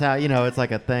 it's how, it's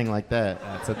like a thing like that.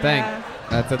 That's a thing. Yeah.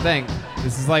 That's a thing.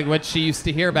 This is like what she used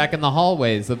to hear back in the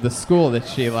hallways of the school that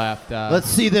she left. Let's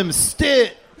see them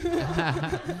stit.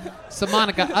 So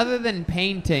Monica, other than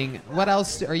painting, what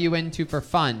else are you into for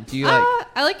fun? Do you like?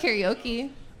 I like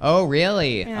karaoke. Oh,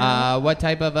 really? Yeah. What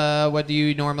type of what do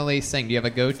you normally sing? Do you have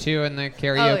a go-to in the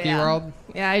karaoke world?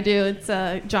 Yeah, I do. It's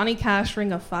Johnny Cash,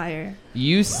 "Ring of Fire."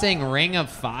 You sing "Ring of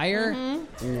Fire"?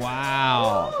 Mm-hmm.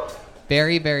 Wow.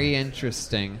 Very, very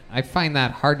interesting. I find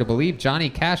that hard to believe. Johnny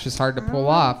Cash is hard to pull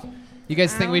off. You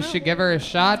guys think we should give her a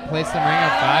shot? Play some "Ring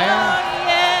of Fire"?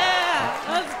 Yeah,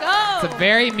 let's go. It's a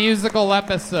very musical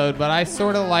episode, but I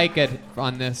sort of like it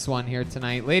on this one here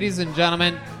tonight. Ladies and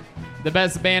gentlemen, the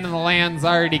best band in the land's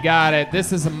already got it.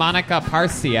 This is Monica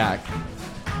Parsiak.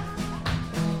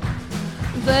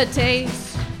 The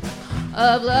taste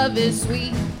of love is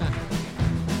sweet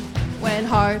when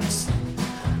hearts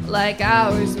like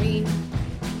ours meet.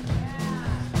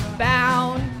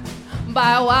 Bound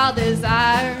by a wild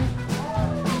desire,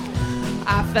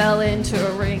 I fell into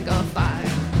a ring of fire.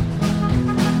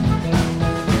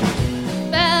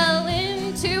 Fell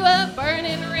into a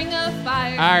burning ring of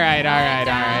fire. All right.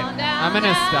 Down, I'm going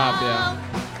to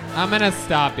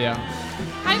stop you.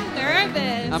 I'm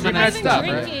nervous. I'm gonna I've been stop,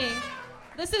 drinking.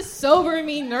 This is sobering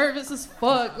me nervous as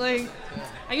fuck. I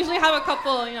usually have a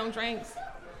couple, drinks.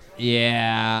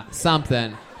 Yeah,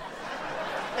 something.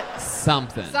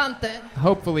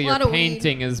 Hopefully your Lot of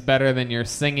painting is better than your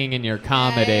singing and your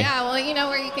comedy. Yeah, well, you know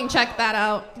where you can check that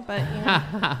out. But, All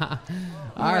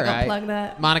I'm gonna right. plug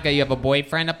that. Monica, you have a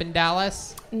boyfriend up in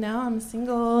Dallas? No, I'm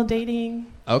single, dating.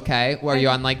 Okay. Were you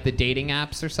on the dating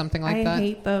apps or something like that? I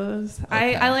hate those.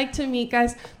 Okay. I like to meet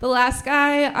guys. The last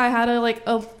guy I had a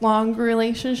long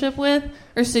relationship with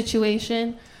or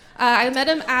situation. I met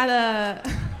him at a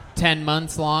 10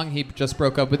 months long. He just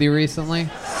broke up with you recently?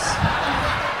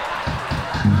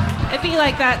 It'd be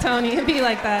like that, Tony. It'd be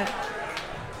like that.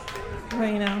 But,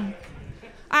 I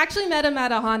actually met him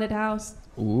at a haunted house.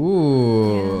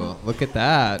 Ooh, look at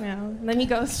that. Yeah. Then he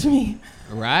ghosted me.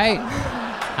 Right?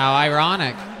 How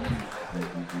ironic.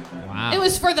 Wow. It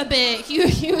was for the bit.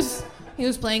 He was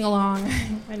playing along.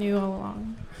 I knew all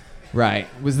along. Right.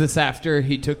 Was this after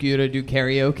he took you to do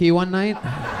karaoke one night?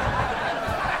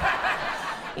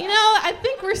 I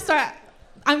think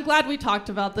I'm glad we talked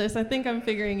about this. I think I'm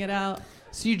figuring it out.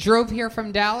 So you drove here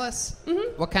from Dallas?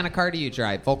 Mm-hmm. What kind of car do you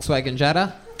drive? Volkswagen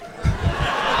Jetta?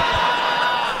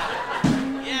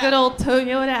 Good old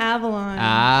Toyota Avalon.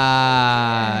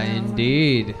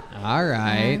 Indeed. All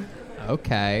right.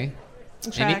 Okay.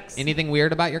 Tracks. Anything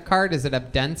weird about your car? Does it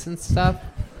have dents and stuff?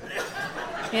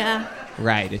 Yeah.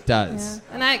 Right, it does.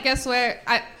 Yeah. And I guess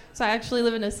I actually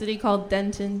live in a city called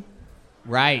Denton.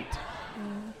 Right.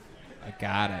 I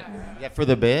got it. Yeah, for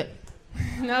the bit.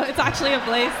 No, it's actually a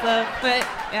place though. But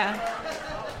yeah.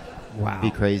 Wow.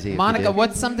 Be crazy. if you Monica, did.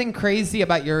 what's something crazy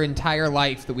about your entire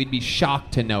life that we'd be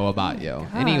shocked to know about you?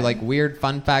 Any weird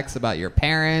fun facts about your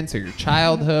parents or your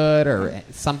childhood or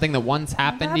something that once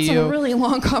happened to you? That's a really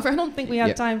long cover. I don't think we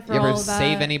have time for you all ever of that.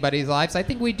 save anybody's lives? I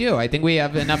think we do. I think we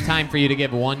have enough time for you to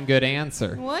give one good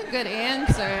answer. One good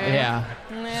answer. Yeah.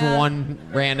 Just one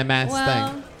random ass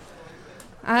thing.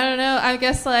 I don't know. I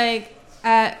guess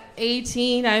at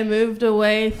 18, I moved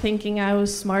away thinking I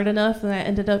was smart enough, and I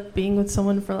ended up being with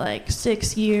someone for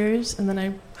 6 years, and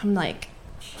then I'm not.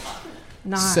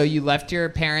 So you left your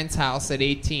parents' house at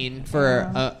 18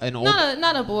 for an old...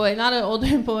 Not a boy, not an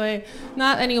older boy,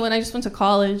 not anyone. I just went to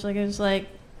college. I just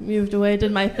moved away,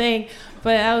 did my thing,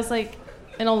 but I was in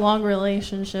a long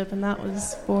relationship, and that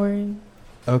was boring.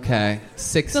 Okay,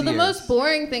 6 years. So the most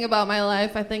boring thing about my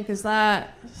life, I think, is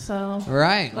that. So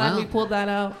right, glad we pulled that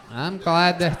out. I'm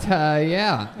glad that,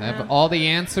 of all the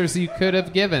answers you could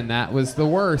have given, that was the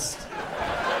worst.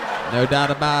 No doubt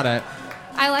about it.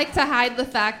 I like to hide the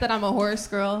fact that I'm a horse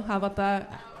girl. How about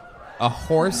that? A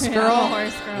horse girl? Yeah, I'm a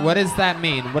horse girl. What does that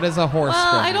mean? What is a horse girl?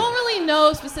 Well, I don't really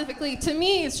know specifically. To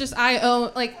me, it's just I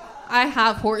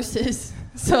have horses.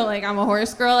 So, I'm a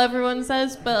horse girl, everyone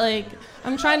says. But,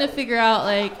 I'm trying to figure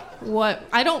out, what...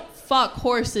 I don't fuck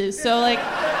horses. So,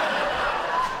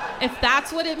 if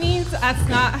that's what it means, that's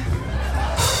not...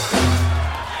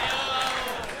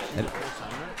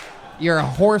 You're a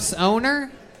horse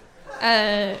owner?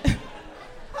 Parent...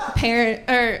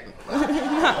 Or...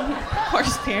 not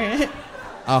horse parent.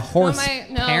 A horse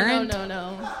No, parent?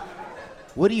 No.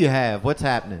 What do you have? What's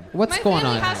happening? What's going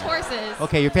on? My family has horses.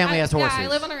 Okay, your family has horses. Yeah, I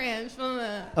live on a ranch.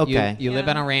 Okay. You live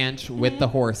on a ranch with the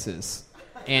horses.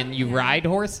 And you ride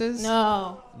horses?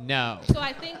 No. No. So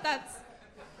I think that's...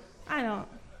 I don't...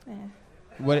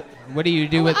 What do you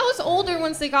do with... I was older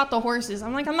once they got the horses.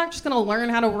 I'm I'm not just going to learn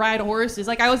how to ride horses.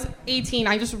 I was 18.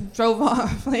 I just drove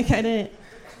off. I didn't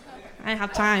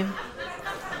have time.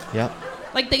 Yep.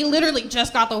 They literally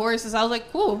just got the horses. I was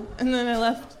cool. And then I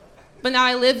left. But now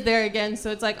I live there again, so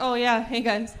it's oh yeah, hey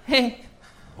guys, hey.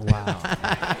 Wow.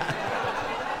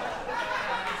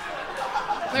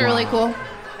 They're really cool.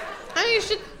 You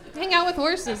should hang out with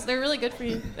horses. They're really good for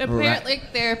you. Apparently,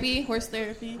 therapy, horse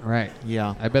therapy. Right.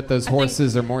 Yeah. I bet those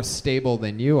horses are more stable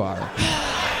than you are.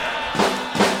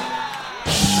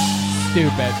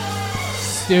 Stupid.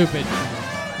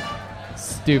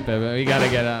 But we gotta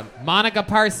get Monica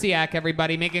Parsiak,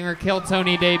 everybody, making her Kill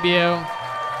Tony debut.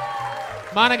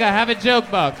 Monica, have a joke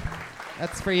book.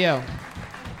 That's for you.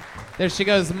 There she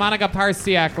goes, Monica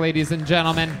Parsiak, ladies and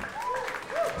gentlemen.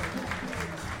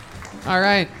 All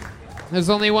right. There's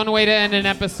only one way to end an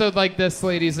episode like this,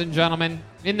 ladies and gentlemen.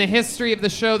 In the history of the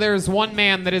show, there is one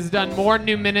man that has done more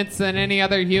new minutes than any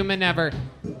other human ever.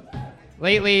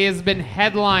 Lately, he has been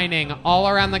headlining all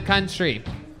around the country.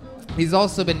 He's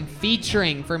also been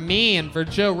featuring for me and for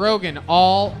Joe Rogan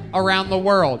all around the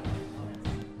world.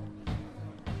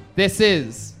 This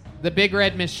is the Big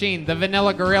Red Machine, the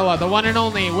Vanilla Gorilla, the one and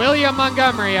only William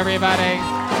Montgomery, everybody.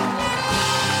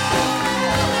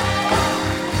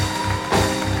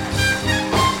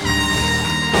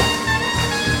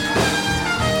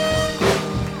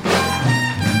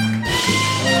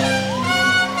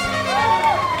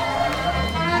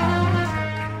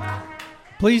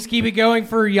 Please keep it going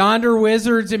for Yonder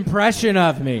Wizard's impression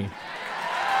of me.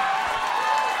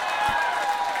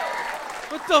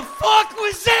 What the fuck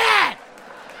was that?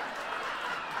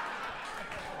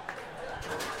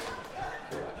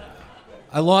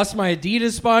 I lost my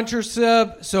Adidas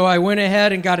sponsorship, so I went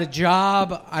ahead and got a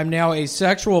job. I'm now a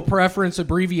sexual preference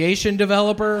abbreviation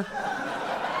developer.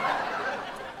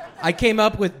 I came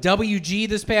up with WG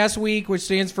this past week, which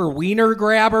stands for Wiener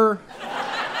Grabber.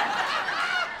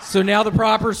 So now the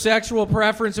proper sexual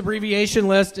preference abbreviation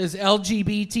list is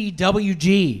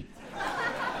LGBTWG.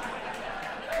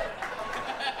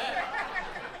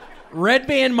 Red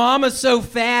Band Mama's so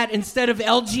fat, instead of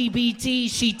LGBT,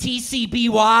 she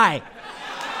TCBY.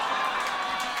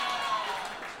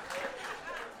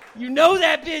 You know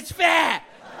that bitch fat.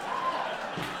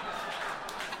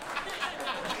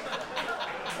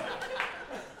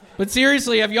 But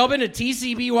seriously, have y'all been to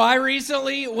TCBY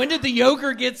recently? When did the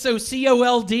yogurt get so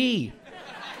COLD?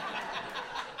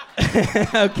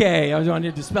 Okay, I was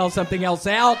wanting to spell something else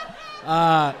out.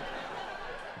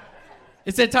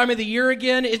 It's that time of the year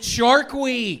again. It's Shark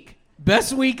Week.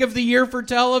 Best week of the year for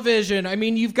television. I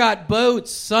mean, you've got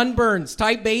boats, sunburns,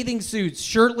 tight bathing suits,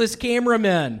 shirtless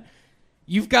cameramen.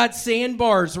 You've got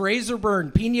sandbars, razor burn,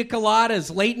 pina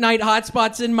coladas, late night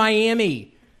hotspots in Miami.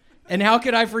 And how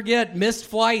could I forget missed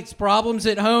flights, problems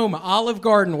at home, Olive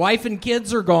Garden, wife and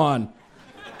kids are gone.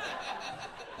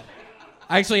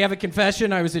 I actually have a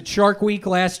confession. I was at Shark Week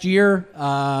last year.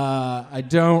 I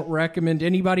don't recommend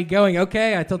anybody going.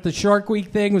 Okay, I thought the Shark Week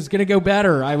thing was going to go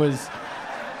better. I was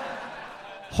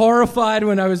horrified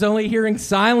when I was only hearing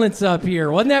silence up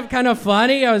here. Wasn't that kind of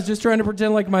funny? I was just trying to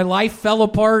pretend like my life fell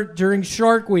apart during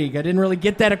Shark Week. I didn't really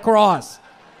get that across.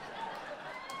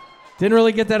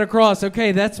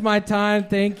 Okay, that's my time.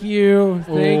 Thank you.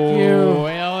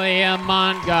 William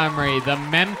Montgomery, the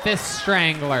Memphis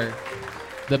Strangler,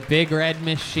 the Big Red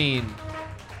Machine.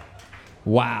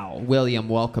 Wow. William,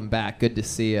 welcome back. Good to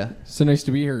see you. So nice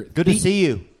to be here. Good to see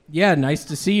you. Yeah, nice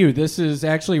to see you. This is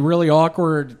actually really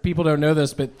awkward. People don't know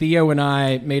this, but Theo and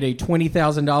I made a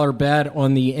 $20,000 bet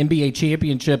on the NBA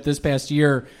championship this past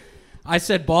year. I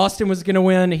said Boston was going to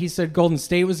win. He said Golden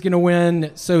State was going to win.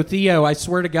 So, Theo, I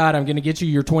swear to God, I'm going to get you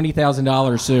your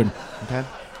 $20,000 soon. Okay.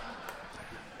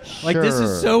 Like, this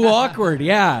is so awkward.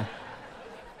 Yeah.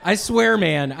 I swear,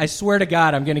 man. I swear to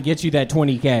God, I'm going to get you that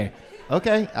 $20K.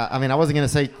 Okay. I mean, I wasn't going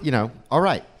to say, all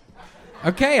right.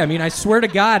 Okay, I mean, I swear to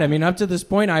God. I mean, up to this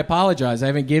point, I apologize. I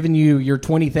haven't given you your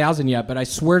 $20,000 yet, but I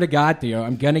swear to God, Theo,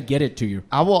 I'm going to get it to you.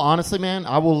 I will, honestly, man,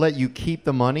 I will let you keep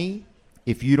the money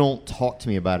if you don't talk to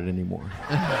me about it anymore.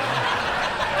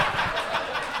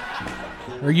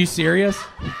 Are you serious?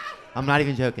 I'm not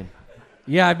even joking.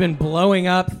 Yeah, I've been blowing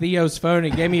up Theo's phone. He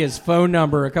gave me his phone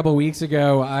number a couple weeks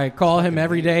ago. I call him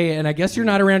every day, and I guess you're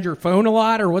not around your phone a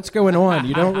lot, or what's going on?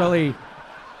 You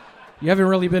haven't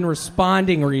really been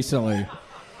responding recently.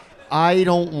 I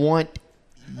don't want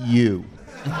you.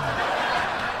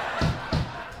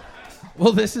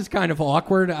 Well, this is kind of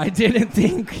awkward. I didn't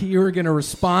think you were going to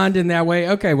respond in that way.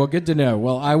 Okay, well, good to know.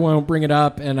 Well, I won't bring it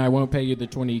up, and I won't pay you the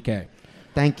 $20K.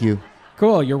 Thank you.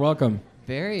 Cool, you're welcome.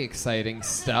 Very exciting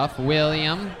stuff,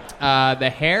 William.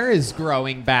 The hair is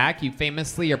growing back. Your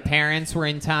parents were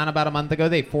in town about a month ago.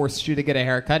 They forced you to get a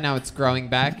haircut. Now it's growing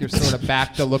back. You're sort of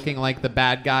back to looking like the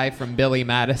bad guy from Billy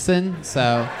Madison.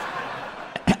 So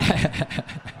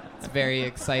it's very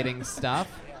exciting stuff.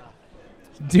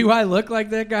 Do I look like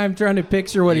that guy? I'm trying to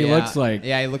picture what he looks like.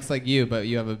 Yeah, he looks like you, but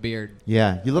you have a beard.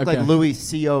 Yeah, you look like Louis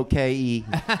C-O-K-E.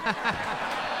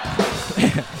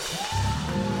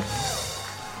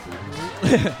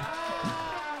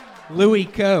 Louis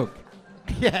Coke.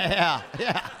 Yeah.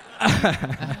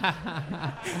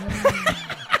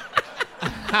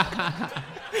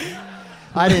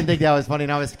 I didn't think that was funny,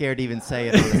 and I was scared to even say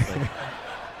it, honestly.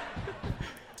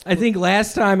 I think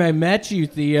last time I met you,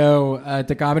 Theo, at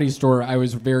the Comedy Store, I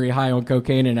was very high on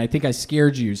cocaine, and I think I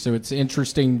scared you, so it's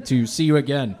interesting to see you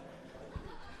again.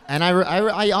 And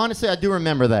I honestly, I do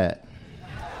remember that.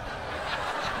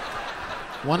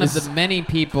 One of the many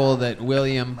people that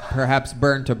William perhaps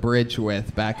burnt a bridge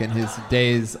with back in his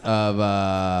days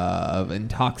of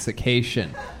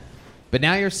intoxication. But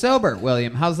now you're sober,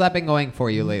 William. How's that been going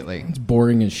for you lately? It's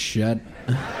boring as shit.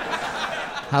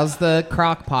 How's the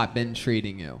crock pot been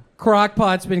treating you? Crock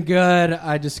pot's been good.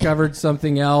 I discovered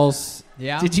something else.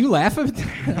 Yeah? Did you laugh at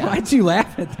that? Why'd you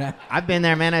laugh at that? I've been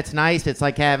there, man. It's nice. It's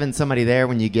like having somebody there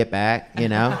when you get back, you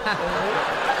know?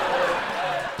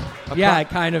 Yeah, it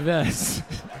kind of is.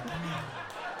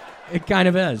 It kind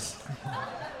of is.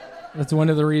 That's one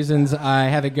of the reasons I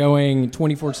have it going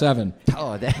 24/7.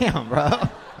 Oh, damn, bro.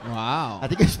 Wow. I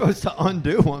think you're supposed to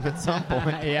undo them at some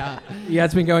point. Yeah,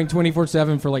 it's been going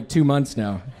 24/7 for like 2 months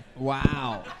now.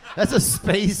 Wow. That's a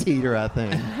space heater, I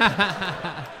think.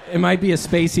 It might be a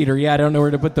space heater. Yeah, I don't know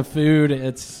where to put the food.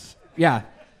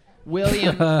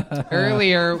 William,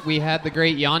 earlier we had the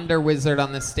great Yonder Wizard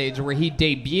on the stage where he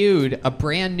debuted a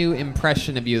brand new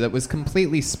impression of you that was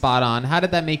completely spot on. How did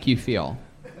that make you feel?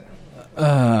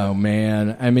 Oh,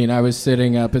 man. I mean, I was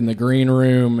sitting up in the green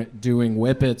room doing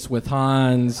whippets with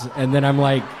Hans, and then I'm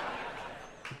like,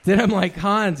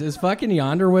 Hans, is fucking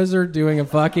Yonder Wizard doing a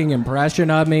fucking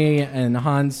impression of me? And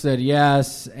Hans said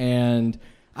yes, and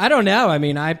I don't know. I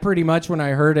mean, I pretty much, when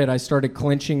I heard it, I started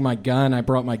clenching my gun. I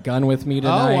brought my gun with me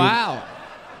tonight. Oh, wow.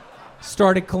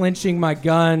 Started clenching my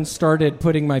gun, started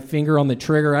putting my finger on the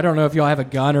trigger. I don't know if y'all have a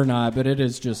gun or not, but it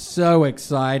is just so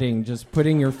exciting. Just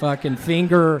putting your fucking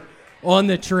finger on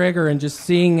the trigger and just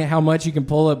seeing how much you can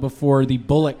pull it before the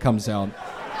bullet comes out.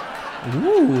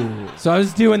 Ooh. So I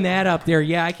was doing that up there.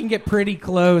 Yeah, I can get pretty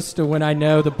close to when I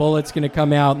know the bullet's going to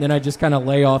come out, and then I just kind of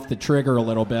lay off the trigger a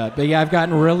little bit. But yeah, I've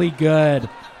gotten really good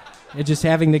at just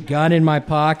having the gun in my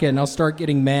pocket, and I'll start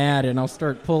getting mad, and I'll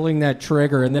start pulling that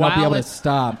trigger, and then I'll be able to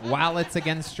stop. While it's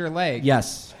against your leg?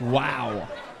 Yes. Wow.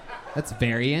 That's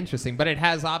very interesting. But it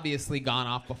has obviously gone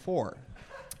off before.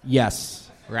 Yes.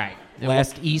 Right.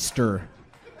 Last Easter.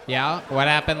 Yeah? What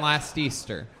happened last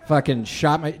Easter? Fucking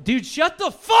shot my... Dude, shut the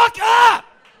fuck up!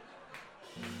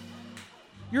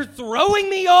 You're throwing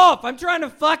me off. I'm trying to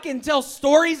fucking tell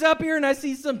stories up here, and I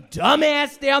see some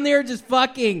dumbass down there just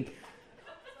fucking...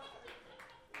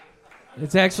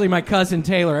 It's actually my cousin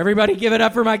Taylor. Everybody give it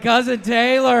up for my cousin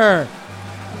Taylor.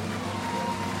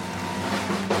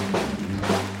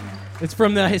 It's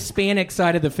from the Hispanic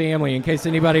side of the family, in case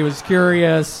anybody was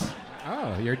curious.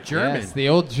 Oh, you're German. Yes, the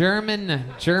old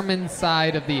German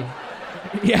side of the...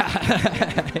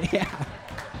 Yeah. Yeah.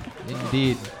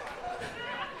 Indeed.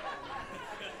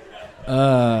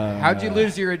 How'd you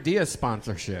lose your Adidas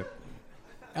sponsorship?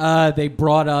 They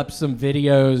brought up some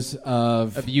videos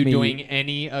of you me doing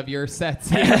any of your sets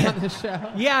here on the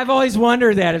show. Yeah, I've always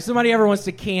wondered that. If somebody ever wants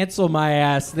to cancel my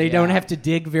ass, they don't have to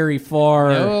dig very far.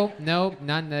 No,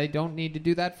 none. They don't need to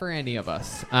do that for any of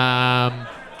us.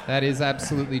 That is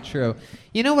absolutely true.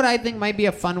 You know what I think might be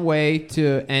a fun way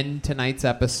to end tonight's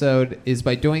episode is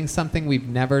by doing something we've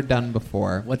never done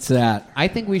before. What's that? I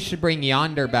think we should bring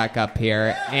Yonder back up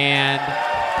here, and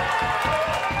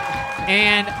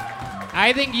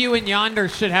I think you and Yonder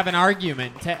should have an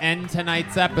argument to end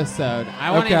tonight's episode.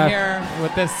 I want to hear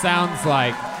what this sounds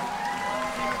like.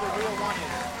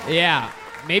 Yeah,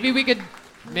 maybe we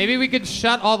could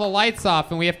shut all the lights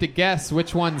off and we have to guess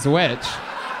which one's which.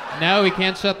 No, we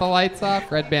can't shut the lights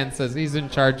off? Red Band says he's in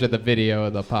charge of the video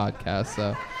of the podcast,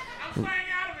 so...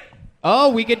 Oh,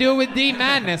 we could do it with D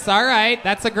Madness. All right.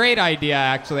 That's a great idea,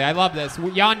 actually. I love this.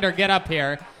 Yonder, get up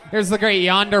here. Here's the great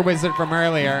Yonder wizard from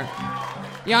earlier.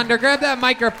 Yonder, grab that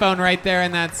microphone right there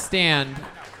in that stand.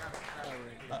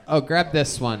 Oh, grab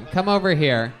this one. Come over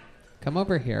here. Come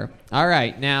over here. All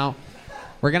right, now...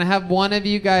 We're going to have one of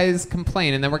you guys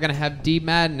complain, and then we're going to have D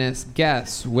Madness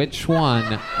guess which one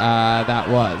that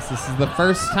was. This is the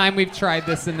first time we've tried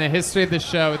this in the history of the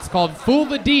show. It's called Fool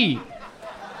the D.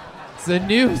 It's a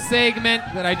new segment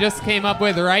that I just came up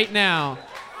with right now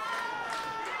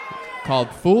called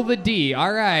Fool the D.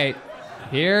 All right.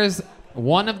 Here's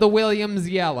one of the Williams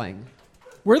yelling.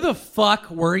 Where the fuck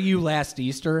were you last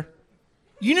Easter?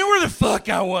 You knew where the fuck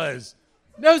I was.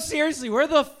 No, seriously, where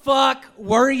the fuck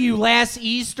were you last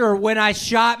Easter when I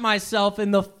shot myself in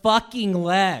the fucking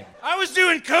leg? I was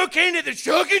doing cocaine at the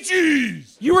Chuck E.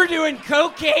 Cheese. You were doing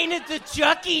cocaine at the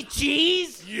Chuck E.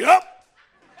 Cheese? Yep.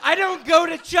 I don't go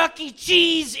to Chuck E.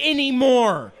 Cheese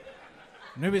anymore.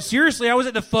 No, but seriously, I was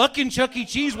at the fucking Chuck E.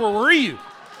 Cheese. Where were you?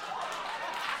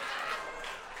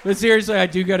 But seriously, I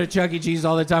do go to Chuck E. Cheese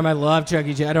all the time. I love Chuck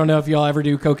E. Cheese. I don't know if y'all ever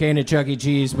do cocaine at Chuck E.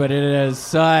 Cheese, but it is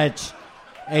such...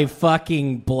 a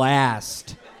fucking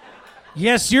blast.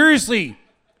 Yeah, seriously.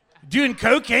 Doing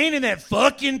cocaine in that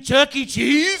fucking Chuck E.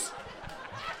 Cheese?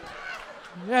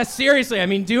 Yeah, seriously. I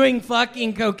mean, doing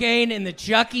fucking cocaine in the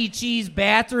Chuck E. Cheese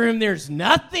bathroom, there's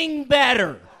nothing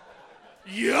better.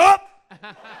 Yup.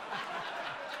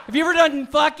 Have you ever done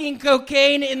fucking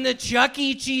cocaine in the Chuck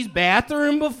E. Cheese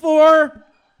bathroom before?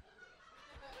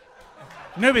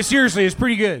 No, but seriously, it's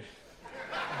pretty good.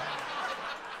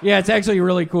 Yeah, it's actually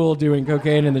really cool doing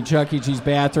cocaine in the Chuck E. Cheese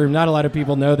bathroom. Not a lot of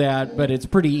people know that, but it's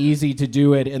pretty easy to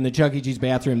do it in the Chuck E. Cheese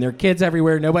bathroom. There are kids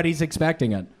everywhere. Nobody's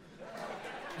expecting it.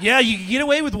 Yeah, you can get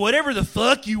away with whatever the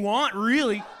fuck you want,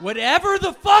 really. Whatever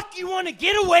the fuck you want to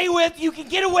get away with, you can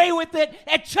get away with it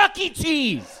at Chuck E.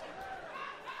 Cheese.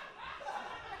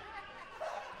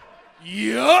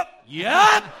 Yup.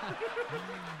 Yup.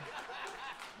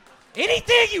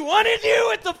 Anything you want to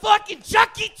do at the fucking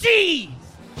Chuck E. Cheese,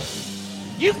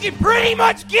 you can pretty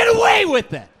much get away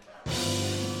with it.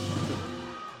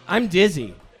 I'm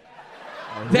dizzy.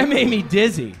 That made me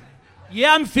dizzy.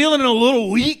 Yeah, I'm feeling a little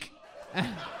weak.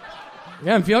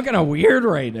 Yeah, I'm feeling kind of weird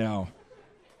right now.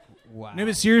 Wow. No,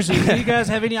 but seriously, do you guys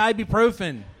have any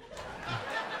ibuprofen?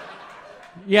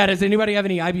 Yeah, does anybody have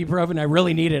any ibuprofen? I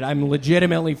really need it. I'm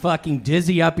legitimately fucking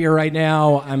dizzy up here right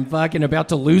now. I'm fucking about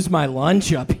to lose my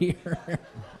lunch up here.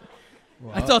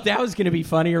 I thought that was going to be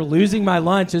funnier. Losing my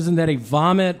lunch, isn't that a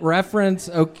vomit reference?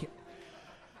 Okay.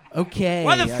 Okay.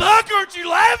 Why the fuck aren't you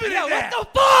laughing at that?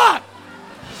 What the fuck?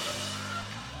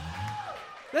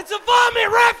 That's a vomit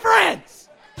reference.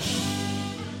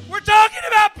 We're talking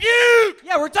about puke.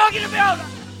 Yeah, we're talking about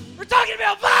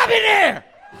vomit here.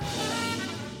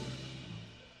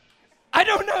 I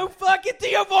don't know fucking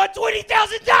Theo Vaughn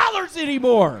 $20,000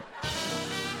 anymore.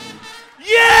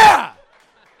 Yeah!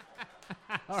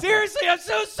 Seriously, I'm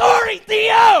so sorry,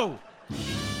 Theo!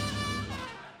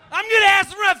 I'm gonna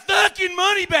ask for my fucking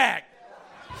money back.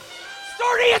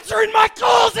 Start answering my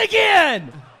calls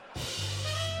again!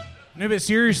 No, but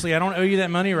seriously, I don't owe you that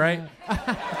money, right?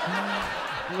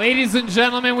 Ladies and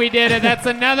gentlemen, we did it. That's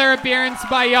another appearance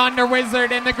by Yonder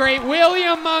Wizard and the great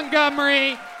William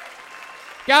Montgomery.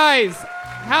 Guys,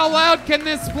 how loud can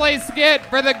this place get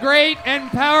for the great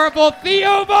and powerful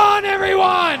Theo Vaughn,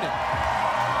 everyone?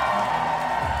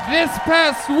 This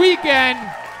past weekend,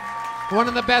 one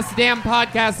of the best damn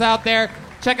podcasts out there.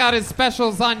 Check out his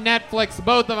specials on Netflix,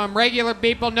 both of them. Regular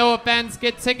people, no offense.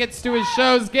 Get tickets to his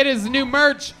shows. Get his new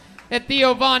merch at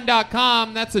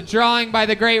TheoVaughn.com. That's a drawing by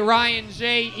the great Ryan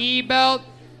J. Ebelt.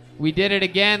 We did it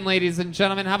again, ladies and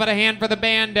gentlemen. How about a hand for the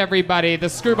band, everybody? The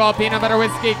Screwball Peanut Butter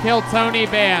Whiskey Kill Tony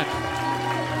Band.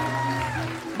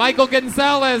 Michael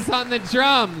Gonzalez on the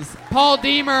drums. Paul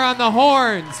Deemer on the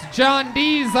horns. John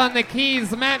Dees on the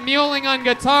keys. Matt Muelling on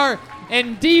guitar.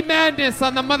 And D Madness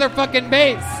on the motherfucking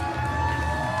bass.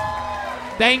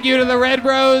 Thank you to the Red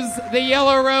Rose, the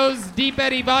Yellow Rose, Deep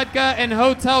Eddy Vodka, and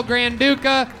Hotel Grand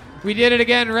Duca. We did it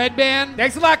again, Red Band.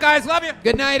 Thanks a lot, guys. Love you.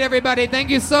 Good night, everybody. Thank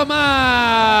you so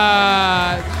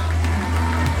much.